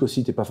climatiques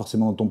aussi, tu n'es pas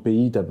forcément dans ton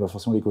pays, tu n'as pas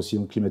forcément les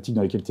conditions climatiques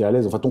dans lesquelles tu es à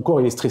l'aise. Enfin, ton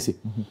corps, il est stressé.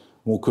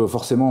 Donc,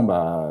 forcément,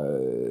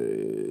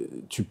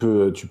 tu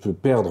peux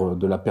perdre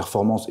de la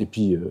performance et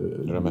puis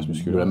de la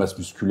masse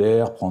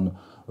musculaire,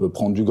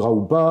 prendre du gras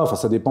ou pas. Enfin,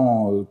 ça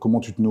dépend comment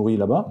tu te nourris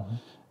là-bas.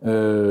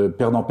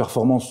 Perdre en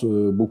performance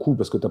beaucoup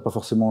parce que tu n'as pas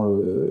forcément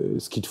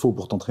ce qu'il te faut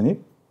pour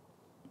t'entraîner.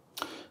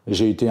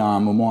 J'ai été à un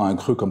moment à un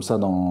creux comme ça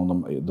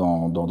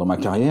dans ma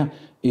carrière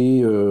et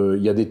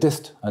il y a des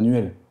tests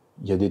annuels.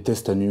 Il y a des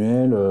tests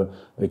annuels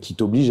qui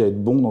t'obligent à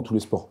être bon dans tous les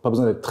sports. Pas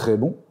besoin d'être très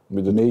bon,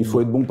 mais il faut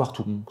être bon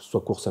partout. Que ce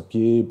soit course à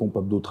pied, pompe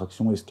abdos,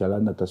 traction,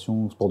 escalade,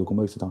 natation, sport de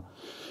combat, etc.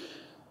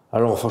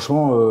 Alors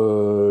franchement,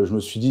 je me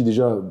suis dit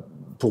déjà,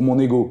 pour mon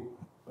ego,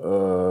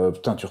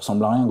 putain, tu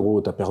ressembles à rien,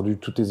 gros. T'as perdu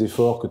tous tes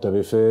efforts que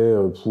t'avais fait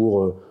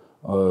pour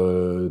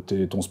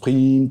ton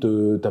sprint,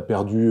 t'as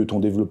perdu ton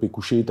développé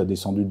couché, t'as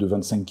descendu de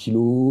 25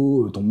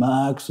 kilos, ton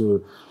max,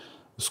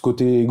 ce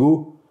côté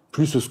ego.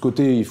 Plus ce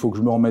côté, il faut que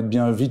je me remette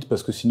bien vite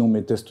parce que sinon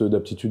mes tests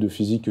d'aptitude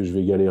physique, je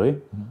vais galérer.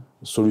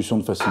 Solution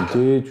de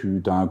facilité,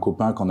 tu as un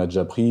copain qui en a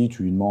déjà pris,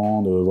 tu lui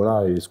demandes,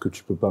 voilà, est-ce que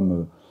tu peux pas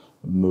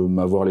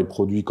m'avoir les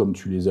produits comme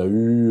tu les as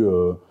eus,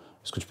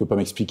 est-ce que tu peux pas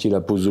m'expliquer la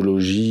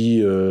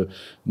posologie,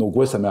 donc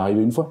ouais, ça m'est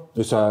arrivé une fois.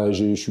 Et ça,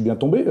 je suis bien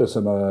tombé,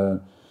 je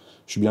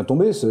suis bien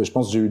tombé. Je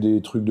pense que j'ai eu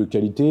des trucs de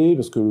qualité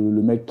parce que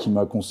le mec qui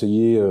m'a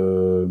conseillé,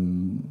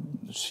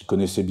 s'il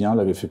connaissait bien,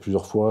 l'avait fait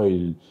plusieurs fois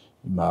et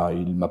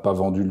il m'a pas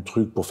vendu le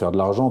truc pour faire de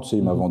l'argent, tu sais,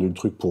 il m'a vendu le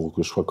truc pour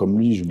que je sois comme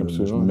lui, je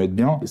me mette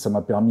bien. Et ça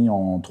m'a permis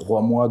en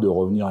 3 mois de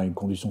revenir à une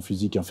condition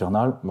physique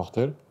infernale.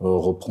 Mortelle.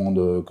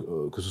 Reprendre,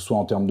 que ce soit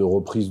en termes de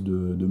reprise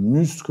de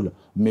muscles,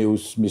 mais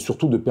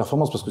surtout de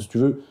performance, parce que si tu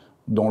veux,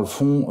 dans le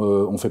fond,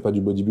 on fait pas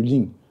du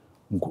bodybuilding.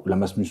 Donc, la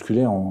masse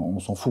musculaire, on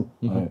s'en fout.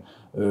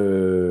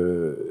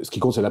 Ce qui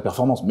compte, c'est la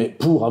performance. Mais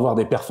pour avoir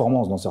des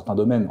performances dans certains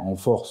domaines, en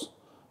force,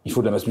 il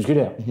faut de la masse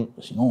musculaire.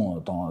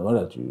 Sinon,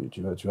 voilà,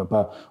 tu vas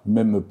pas,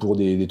 même pour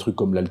des trucs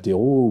comme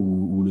l'haltéro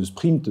ou le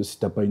sprint, si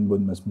t'as pas une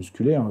bonne masse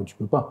musculaire, tu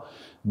peux pas.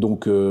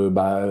 Donc,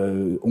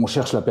 on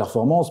cherche la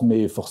performance,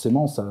 mais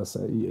forcément,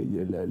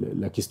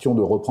 la question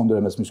de reprendre de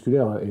la masse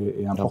musculaire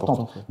est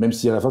importante. Même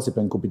si à la fin, c'est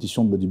pas une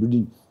compétition de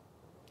bodybuilding.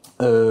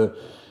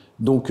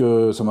 Donc,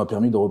 ça m'a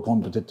permis de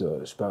reprendre peut-être,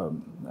 je sais pas,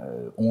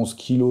 11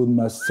 kilos de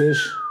masse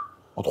sèche.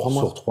 En 3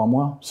 mois. Sur 3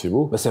 mois. C'est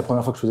beau. C'est la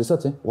première fois que je faisais ça,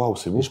 tu sais. Waouh,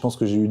 c'est beau. Et je pense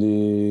que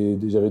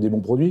j'avais des bons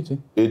produits, tu sais.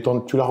 Et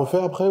tu l'as refait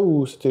après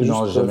ou c'était juste...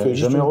 Non,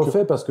 jamais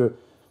refait parce que,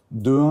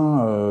 de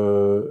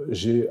un,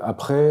 j'ai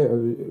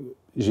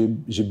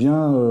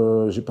bien...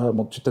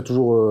 bon, tu as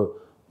toujours...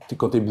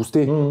 quand t'es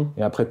boosté,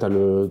 et après ça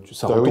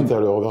retombe. Oui, t'as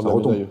le revers de la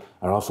médaille.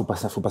 Alors, faut pas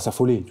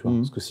s'affoler, tu vois.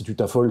 Parce que si tu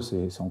t'affoles,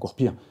 c'est encore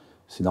pire.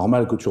 C'est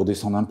normal que tu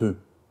redescendes un peu.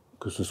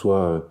 Que ce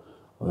soit...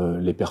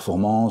 les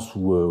performances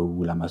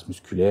ou la masse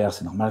musculaire,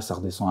 c'est normal, ça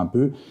redescend un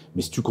peu.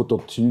 Mais si tu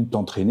continues de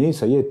t'entraîner,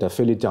 ça y est, tu as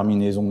fait les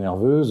terminaisons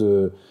nerveuses,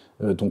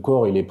 ton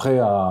corps il est prêt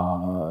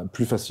à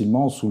plus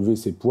facilement soulever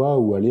ses poids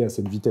ou aller à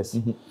cette vitesse.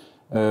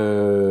 Tu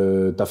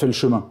as fait le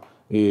chemin.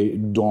 Et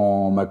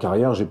dans ma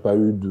carrière, j'ai pas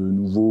eu de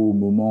nouveaux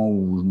moments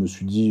où je me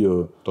suis dit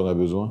t'en as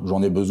besoin.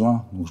 J'en ai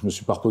besoin. Donc je me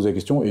suis pas reposé la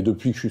question. Et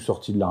depuis que je suis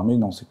sorti de l'armée,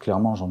 non, c'est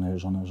clairement j'en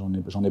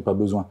ai pas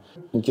besoin.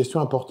 Une question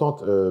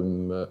importante.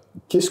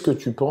 Qu'est-ce que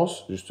tu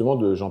penses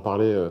justement j'en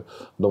parlais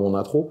dans mon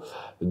intro,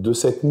 de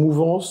cette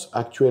mouvance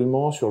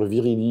actuellement sur le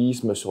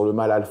virilisme, sur le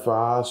mâle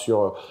alpha,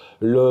 sur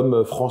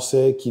l'homme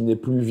français qui n'est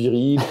plus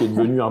viril, qui est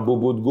devenu un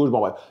bobo de gauche. Bon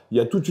bref, il y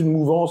a toute une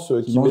mouvance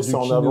qui met ça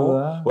en avant.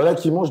 Voilà,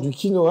 qui mange du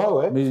quinoa,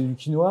 ouais. Mais du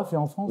quinoa fait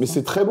en France. Mais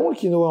c'est très bon le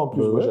quinoa en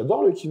plus. Moi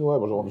j'adore le quinoa.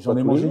 Bon, j'en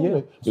ai mangé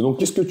hier. Et donc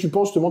qu'est-ce que tu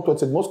penses justement toi de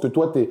cette mouvance que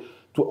toi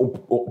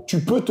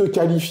tu peux te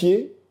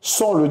qualifier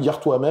sans le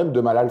dire toi-même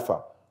de mâle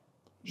alpha.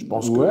 Je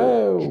pense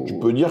que tu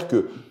peux dire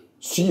que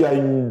s'il y a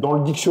dans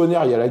le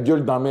dictionnaire il y a la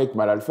gueule d'un mec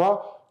mâle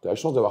alpha. Tu as la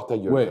chance d'avoir ta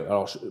gueule. Ouais,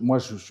 alors moi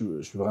je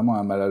suis vraiment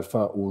un mâle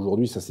alpha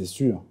aujourd'hui, ça c'est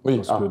sûr. Oui,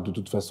 parce que de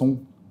toute façon,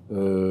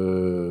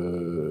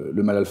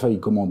 le mâle alpha il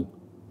commande.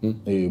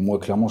 Et moi,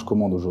 clairement, je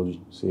commande aujourd'hui.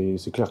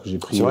 C'est clair que j'ai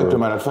pris... C'est vrai que le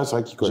mal alpha, c'est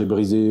vrai qu'il colle. J'ai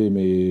brisé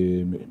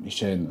mes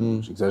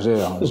chaînes.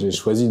 J'exagère. Hein. J'ai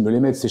choisi de me les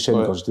mettre, ces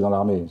chaînes, quand j'étais dans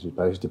l'armée.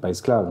 J'étais pas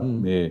esclave,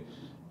 mais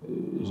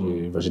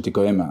j'étais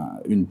quand même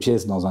une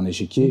pièce dans un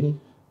échiquier.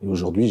 Et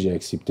aujourd'hui, j'ai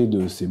accepté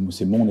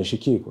c'est mon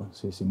échiquier, quoi.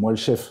 C'est moi le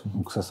chef.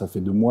 Donc ça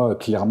fait de moi,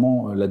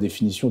 clairement, la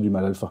définition du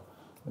mal alpha.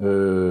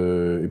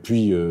 Et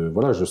puis,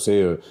 voilà, je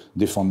sais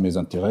défendre mes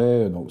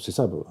intérêts. Donc c'est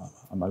ça,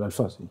 un mal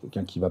alpha. C'est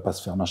quelqu'un qui va pas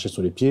se faire marcher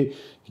sur les pieds,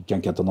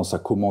 quelqu'un qui a tendance à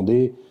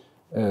commander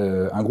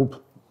un groupe.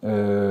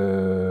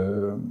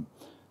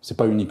 C'est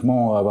pas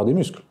uniquement avoir des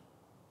muscles.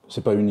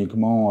 C'est pas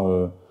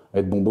uniquement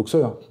être bon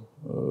boxeur.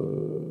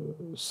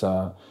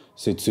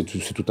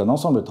 C'est tout un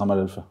ensemble d'être un mal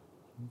alpha.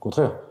 Au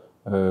contraire.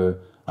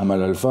 Un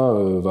mal alpha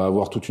va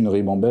avoir toute une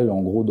ribambelle,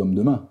 en gros, d'hommes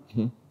de main.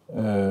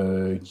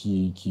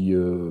 Tu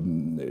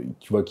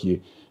vois, qui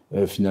est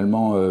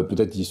finalement,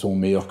 peut-être ils sont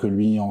meilleurs que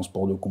lui en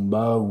sport de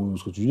combat ou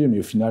ce que tu dis, mais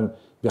au final,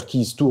 vers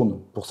qui ils se tournent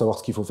pour savoir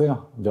ce qu'il faut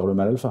faire? Vers le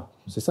mal alpha.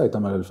 C'est ça, être un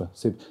mal alpha.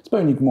 C'est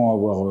pas uniquement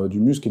avoir du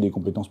muscle et des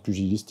compétences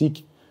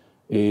pugilistiques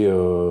et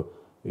de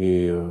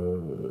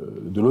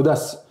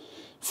l'audace.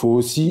 Il faut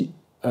aussi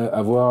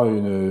avoir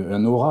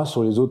un aura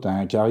sur les autres,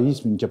 un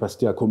charisme, une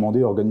capacité à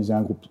commander, à organiser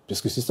un groupe.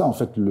 Parce que c'est ça, en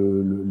fait,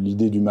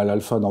 l'idée du mal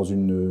alpha dans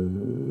une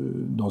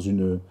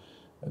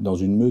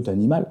meute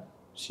animale,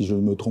 si je ne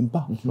me trompe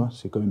pas. Tu vois,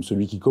 c'est quand même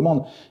celui qui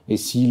commande. Et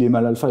s'il est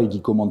mal alpha et qu'il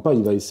ne commande pas,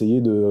 il va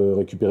essayer de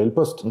récupérer le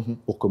poste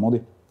pour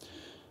commander.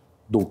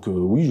 Donc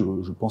oui,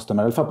 je pense que c'est un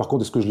mal alpha. Par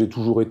contre, est-ce que je l'ai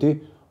toujours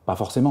été? Pas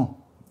forcément.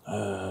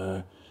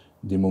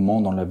 Des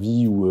moments dans la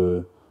vie où...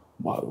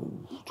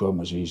 tu vois,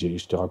 moi,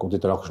 je t'ai raconté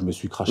tout à l'heure que je me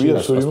suis craché. Oui, à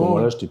ce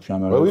moment-là, je j'étais plus un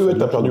mal alpha. Oui,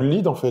 t'as perdu le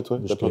lead, en fait. Ouais.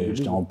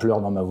 J'étais en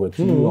pleurs dans ma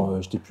voiture,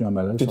 j'étais plus un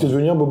mal alpha. T'étais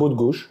devenu un bobo de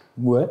gauche.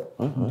 Ouais.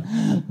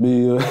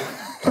 Mais...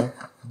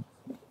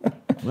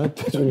 Ouais,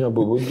 t'es devenu un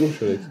bobo de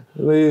gauche, Alex.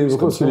 Oui,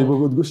 parce que les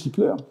bobos de gauche, ils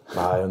pleurent.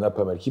 Bah, il y en a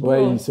pas mal qui pleurent.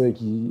 Ouais, c'est vrai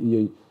qu'il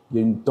y a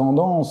une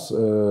tendance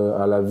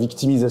à la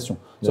victimisation.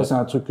 Ça, c'est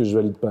un truc que je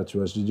valide pas, tu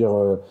vois. Je veux dire,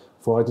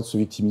 faut arrêter de se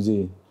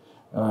victimiser.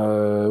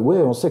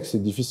 Ouais, on sait que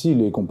c'est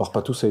difficile et qu'on part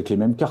pas tous avec les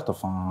mêmes cartes.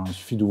 Enfin, il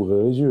suffit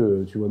d'ouvrir les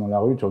yeux. Tu vois, dans la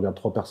rue, tu regardes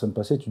 3 personnes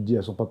passer, tu te dis,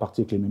 elles sont pas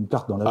parties avec les mêmes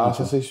cartes dans la vie. Ah,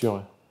 ça, c'est sûr.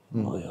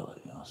 Ouais,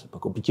 c'est pas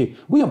compliqué.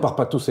 Oui, on part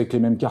pas tous avec les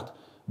mêmes cartes.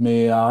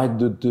 Mais arrête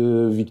de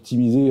te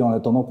victimiser en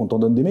attendant qu'on t'en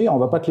donne des meilleurs, on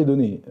va pas te les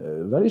donner.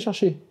 Va les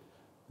chercher.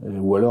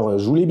 Ou alors,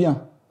 joue-les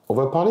bien. On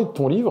va parler de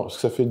ton livre, parce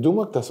que ça fait 2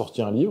 mois que tu as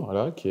sorti un livre,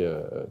 là, qui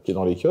est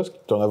dans les kiosques.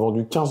 Tu en as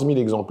vendu 15 000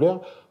 exemplaires.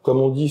 Comme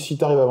on dit, si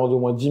tu arrives à vendre au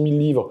moins 10 000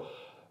 livres,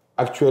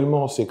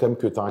 actuellement, c'est comme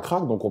que tu as un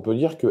crack. Donc, on peut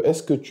dire que,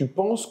 est-ce que tu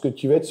penses que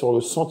tu vas être sur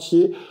le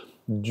sentier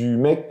du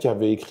mec qui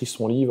avait écrit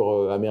son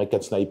livre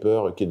American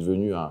Sniper, qui est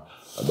devenu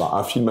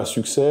un film à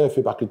succès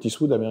fait par Clint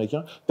Eastwood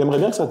américain? T'aimerais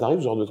bien que ça t'arrive,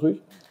 ce genre de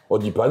truc? On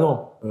dit pas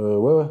non.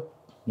 Ouais,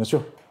 bien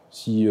sûr.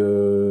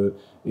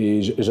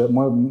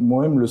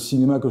 Moi-même, le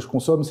cinéma que je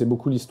consomme, c'est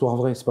beaucoup l'histoire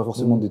vraie. C'est pas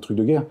forcément des trucs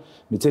de guerre,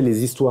 mais tu sais,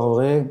 les histoires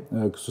vraies,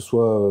 que ce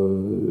soit,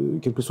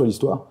 quelle que soit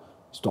l'histoire,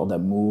 histoire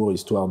d'amour,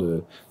 histoire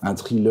un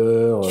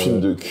thriller, film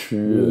de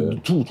cul,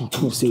 tout.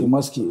 C'est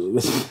moi ce qui,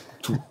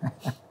 tout.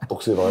 Pour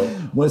que c'est vrai.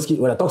 Moi,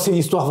 voilà, tant que c'est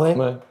l'histoire vraie,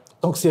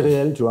 tant que c'est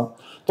réel, tu vois.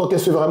 Tant qu'elle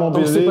se fait vraiment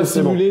baiser,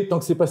 tant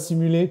que c'est pas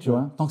simulé, tu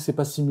vois. Tant que c'est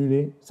pas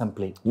simulé, ça me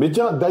plaît. Mais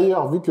tiens,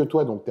 d'ailleurs, vu que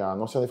toi, donc, t'es un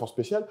ancien des forces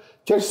spéciales,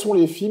 quels sont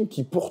les films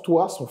qui, pour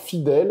toi, sont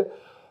fidèles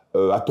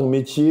à ton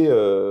métier il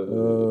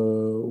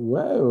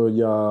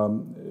y a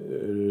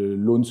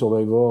Lone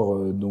Survivor,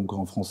 donc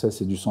en français,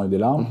 c'est Du sang et des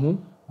larmes.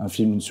 Un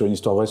film sur une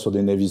histoire vraie sur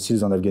des Navy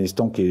Seals en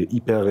Afghanistan qui est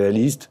hyper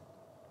réaliste.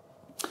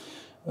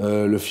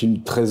 Le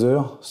film 13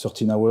 heures,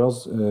 13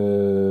 Hours,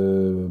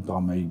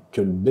 par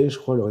Michael Bay, je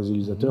crois, le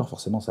réalisateur.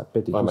 Forcément, ça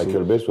pète. Et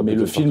Michael Bay, mais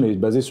le film est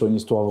basé sur une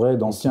histoire vraie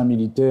d'anciens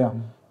militaires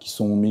qui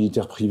sont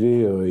militaires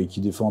privés et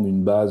qui défendent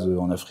une base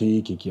en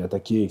Afrique et qui est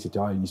attaquée,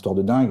 etc. Une histoire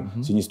de dingue.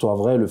 C'est une histoire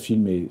vraie. Le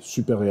film est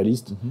super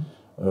réaliste.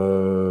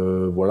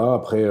 Voilà.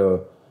 Après,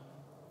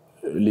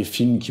 les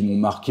films qui m'ont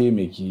marqué,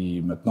 mais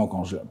qui maintenant,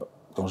 quand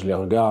je les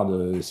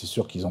regarde, c'est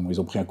sûr qu'ils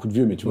ont pris un coup de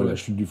vieux, mais tu vois, La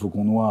chute du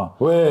faucon noir,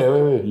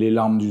 Les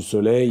larmes du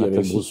soleil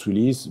avec Bruce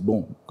Willis.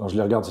 Bon, quand je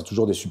les regarde, c'est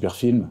toujours des super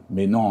films,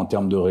 mais non, en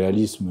termes de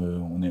réalisme,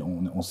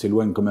 on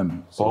s'éloigne quand même.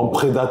 Par exemple,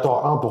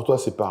 Predator 1, pour toi,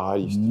 c'est pas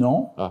réaliste?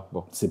 Non,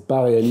 c'est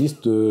pas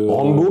réaliste.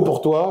 Rambo,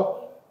 pour toi?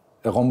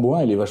 Rambo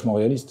 1, il est vachement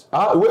réaliste.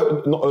 Ah ouais,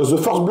 non, The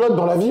First Blood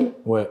dans la ville?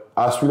 Ouais.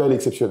 Ah, celui-là, il est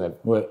exceptionnel.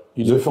 Ouais.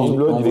 The First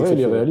Blood, il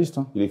est réaliste.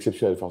 Hein. Il est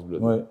exceptionnel, First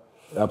Blood. Ouais.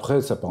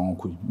 Après, ça part en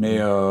couille. Mais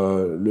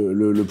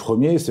le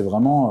premier, c'est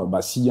vraiment...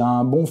 s'il y a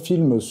un bon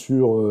film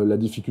sur la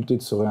difficulté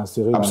de se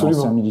réinsérer dans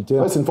l'ancien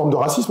militaire... Ouais, c'est une forme de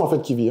racisme, en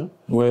fait, qui vit. Hein.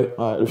 Ouais.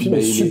 Le film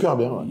est super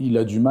bien. Ouais. Il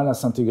a du mal à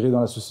s'intégrer dans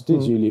la société.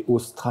 Il est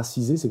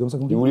ostracisé, c'est comme ça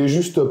qu'on dit? Il voulait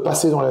juste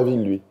passer dans la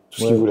ville, lui.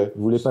 Tout ce qu'il voulait.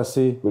 Il voulait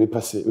passer. Il voulait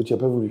passer. Tu n'as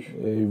pas voulu.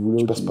 Et il voulait...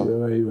 Tu passes pas.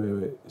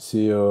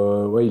 C'est...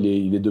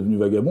 il est devenu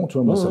vagabond, tu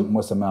vois.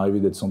 Moi, ça m'est arrivé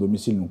d'être sans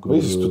domicile. Donc,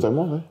 oui, c'est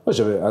totalement,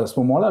 à ce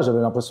moment-là, j'avais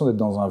l'impression d'être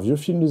dans un vieux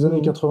film des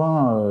années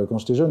 80, quand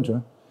j'étais jeune, tu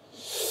vois.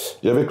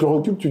 Et avec le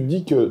recul, tu te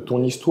dis que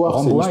ton histoire,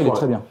 Ramboin, il est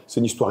très bien. C'est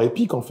une histoire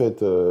épique, en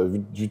fait,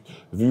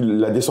 vu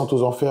la descente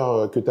aux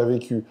enfers que tu as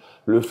vécue.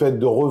 Le fait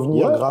de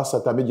revenir grâce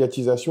à ta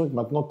médiatisation et que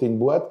maintenant, tu es une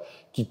boîte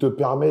qui te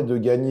permet de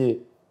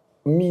gagner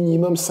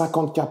minimum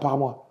 50K par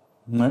mois.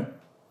 Ouais.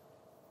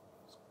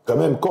 Quand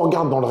même, quand on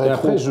regarde dans le rétro,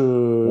 après,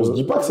 on se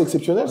dit pas que c'est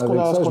exceptionnel ce qu'on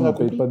a accompli. Je ne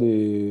paye pas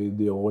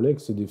des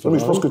Rolex et des Ferrari. Non, mais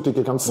je pense que tu es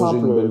quelqu'un de simple.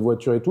 J'ai une belle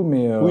voiture et tout,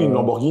 mais... oui, une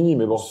Lamborghini,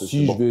 mais bon...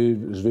 Si bon.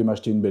 Je vais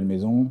m'acheter une belle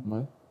maison,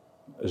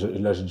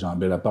 là j'ai déjà un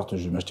bel appart,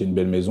 je vais m'acheter une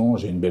belle maison,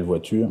 j'ai une belle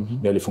voiture,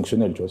 mais elle est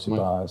fonctionnelle, tu vois,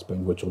 c'est pas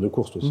une voiture de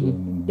course, c'est une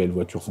belle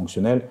voiture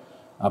fonctionnelle.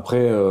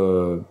 Après,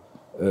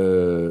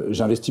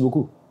 j'investis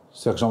beaucoup.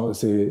 C'est-à-dire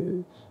que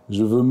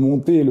je veux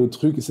monter le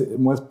truc,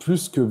 moi,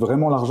 plus que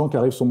vraiment l'argent qui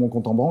arrive sur mon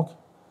compte en banque.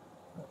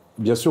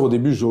 Bien sûr, au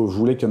début, je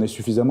voulais qu'il y en ait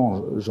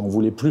suffisamment. J'en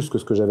voulais plus que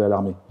ce que j'avais à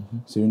l'armée.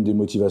 C'est une des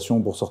motivations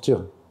pour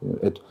sortir.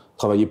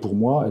 Travailler pour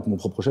moi, être mon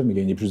propre chef, mais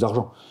gagner plus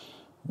d'argent.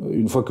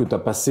 Une fois que tu as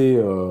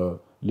passé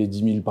les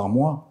 10 000 par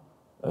mois,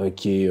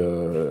 qu'est-ce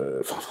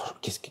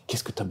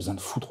que tu as besoin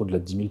de foutre au-delà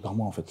de 10 000 par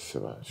mois, en fait? C'est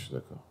vrai, je suis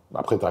d'accord.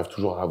 Après, tu arrives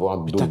toujours à avoir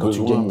d'autres besoins. Quand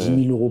tu gagnes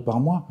 10 000 euros par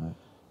mois,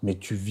 mais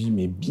tu vis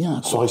bien.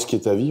 Sans risquer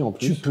ta vie, en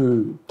plus.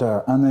 Tu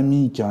as un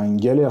ami qui a une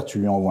galère, tu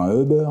lui envoies un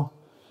Uber.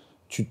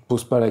 Tu te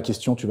poses pas la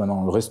question, tu vas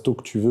dans le resto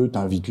que tu veux, tu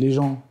invites les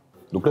gens.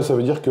 Donc là, ça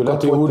veut dire que là,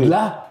 tu es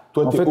au-delà.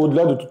 Toi, tu es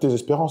au-delà de toutes tes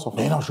espérances, en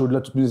fait. Mais non, je suis au-delà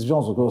de toutes mes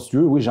espérances. Encore, si tu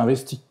veux, oui,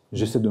 j'investis.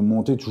 J'essaie de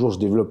monter toujours, je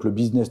développe le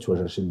business. Tu vois,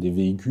 j'achète des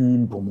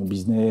véhicules pour mon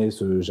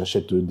business,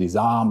 j'achète des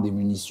armes, des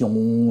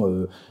munitions,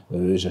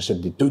 j'achète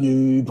des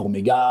tenues pour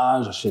mes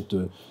gars, j'achète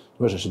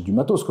du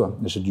matos, quoi.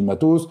 J'achète du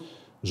matos,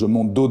 je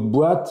monte d'autres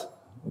boîtes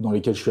dans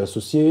lesquelles je suis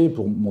associé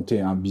pour monter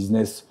un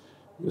business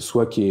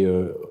soit qui est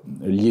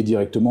lié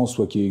directement,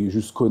 soit qui est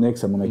juste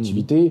connexe à mon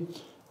activité.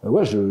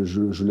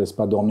 Je laisse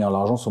pas dormir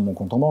l'argent sur mon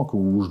compte en banque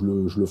ou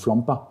je le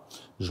flambe pas.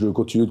 Je le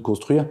continue de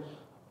construire.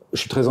 Je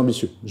suis très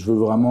ambitieux. Je veux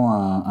vraiment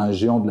un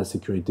géant de la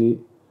sécurité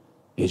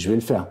et je vais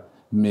le faire.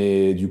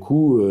 Mais du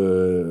coup,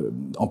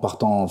 en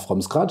partant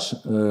from scratch,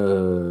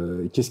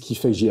 qu'est-ce qui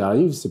fait que j'y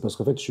arrive? C'est parce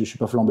qu'en fait, je suis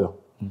pas flambeur.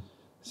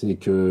 C'est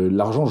que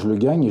l'argent, je le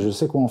gagne et je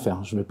sais quoi en faire.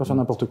 Je vais pas faire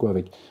n'importe quoi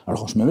avec.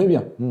 Alors, je me mets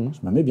bien. Je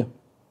me mets bien.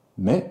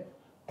 Mais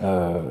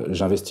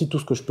j'investis tout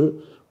ce que je peux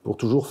pour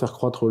toujours faire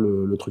croître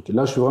le truc. Et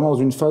là, je suis vraiment dans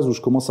une phase où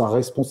je commence à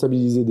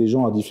responsabiliser des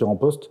gens à différents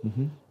postes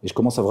et je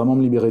commence à vraiment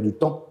me libérer du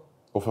temps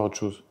pour faire autre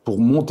chose, pour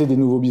monter des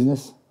nouveaux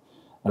business.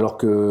 Alors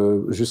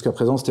que jusqu'à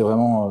présent, c'était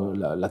vraiment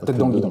la tête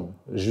dans le guidon.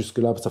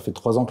 Jusque-là, ça fait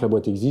 3 ans que la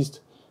boîte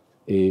existe.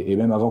 Et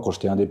même avant, quand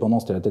j'étais indépendant,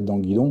 c'était la tête dans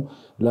le guidon.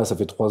 Là, ça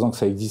fait 3 ans que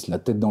ça existe, la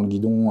tête dans le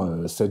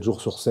guidon, 7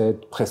 jours sur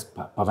 7, presque,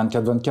 pas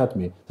 24-24,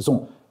 mais de toute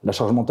façon, la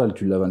charge mentale,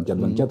 tu l'as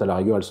 24-24, à la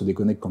rigueur, elle se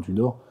déconnecte quand tu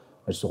dors.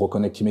 Elle se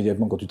reconnecte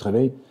immédiatement quand tu te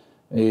réveilles.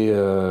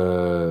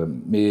 Là,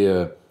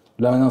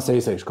 maintenant, ça y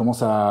est, je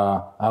commence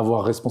à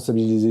avoir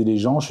responsabilisé les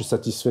gens. Je suis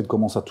satisfait de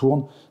comment ça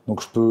tourne.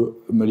 Donc, je peux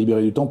me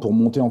libérer du temps pour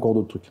monter encore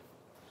d'autres trucs.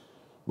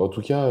 Bon, en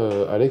tout cas,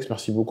 Alex,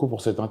 merci beaucoup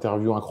pour cette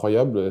interview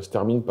incroyable. Elle se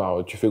termine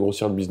par tu fais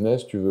grossir le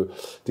business,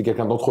 t'es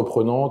quelqu'un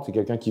d'entreprenant, t'es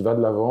quelqu'un qui va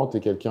de l'avant, t'es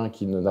quelqu'un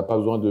qui n'a pas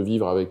besoin de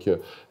vivre avec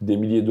des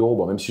milliers d'euros.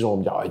 Bon, même si j'en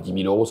me dire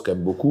 10 000 euros, c'est quand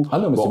même beaucoup. Ah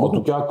non, mais bon, en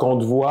tout cas, quand on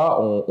te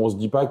voit, on se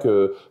dit pas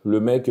que le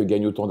mec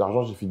gagne autant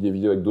d'argent. J'ai fait des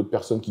vidéos avec d'autres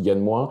personnes qui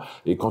gagnent moins.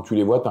 Et quand tu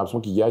les vois, t'as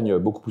l'impression qu'ils gagnent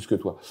beaucoup plus que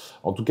toi.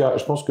 En tout cas,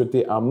 je pense que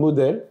t'es un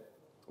modèle.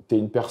 T'es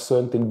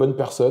une bonne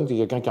personne, t'es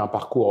quelqu'un qui a un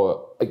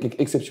parcours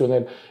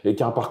exceptionnel et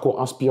qui a un parcours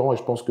inspirant, et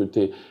je pense que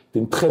t'es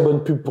une très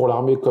bonne pub pour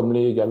l'armée, comme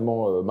l'est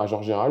également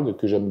Major Gérald,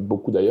 que j'aime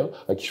beaucoup d'ailleurs,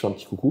 à qui je fais un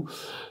petit coucou.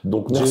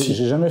 Donc merci.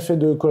 J'ai jamais fait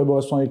de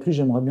collaboration avec lui,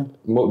 j'aimerais bien.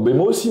 Mais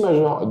moi aussi,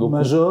 Major. Donc,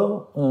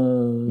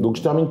 donc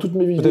je termine toutes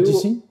mes vidéos. Peut-être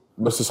ici.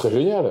 Bah, ce serait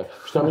génial.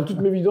 Je termine toutes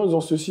mes vidéos en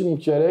disant ceci, mon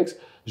petit Alex.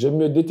 J'aime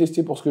me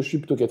détester pour ce que je suis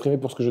plutôt qu'être aimé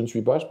pour ce que je ne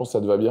suis pas. Je pense que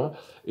ça te va bien.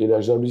 Et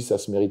la jalousie, ça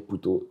se mérite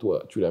plutôt.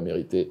 Toi, tu l'as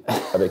mérité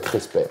avec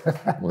respect.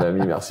 Mon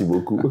ami, merci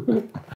beaucoup.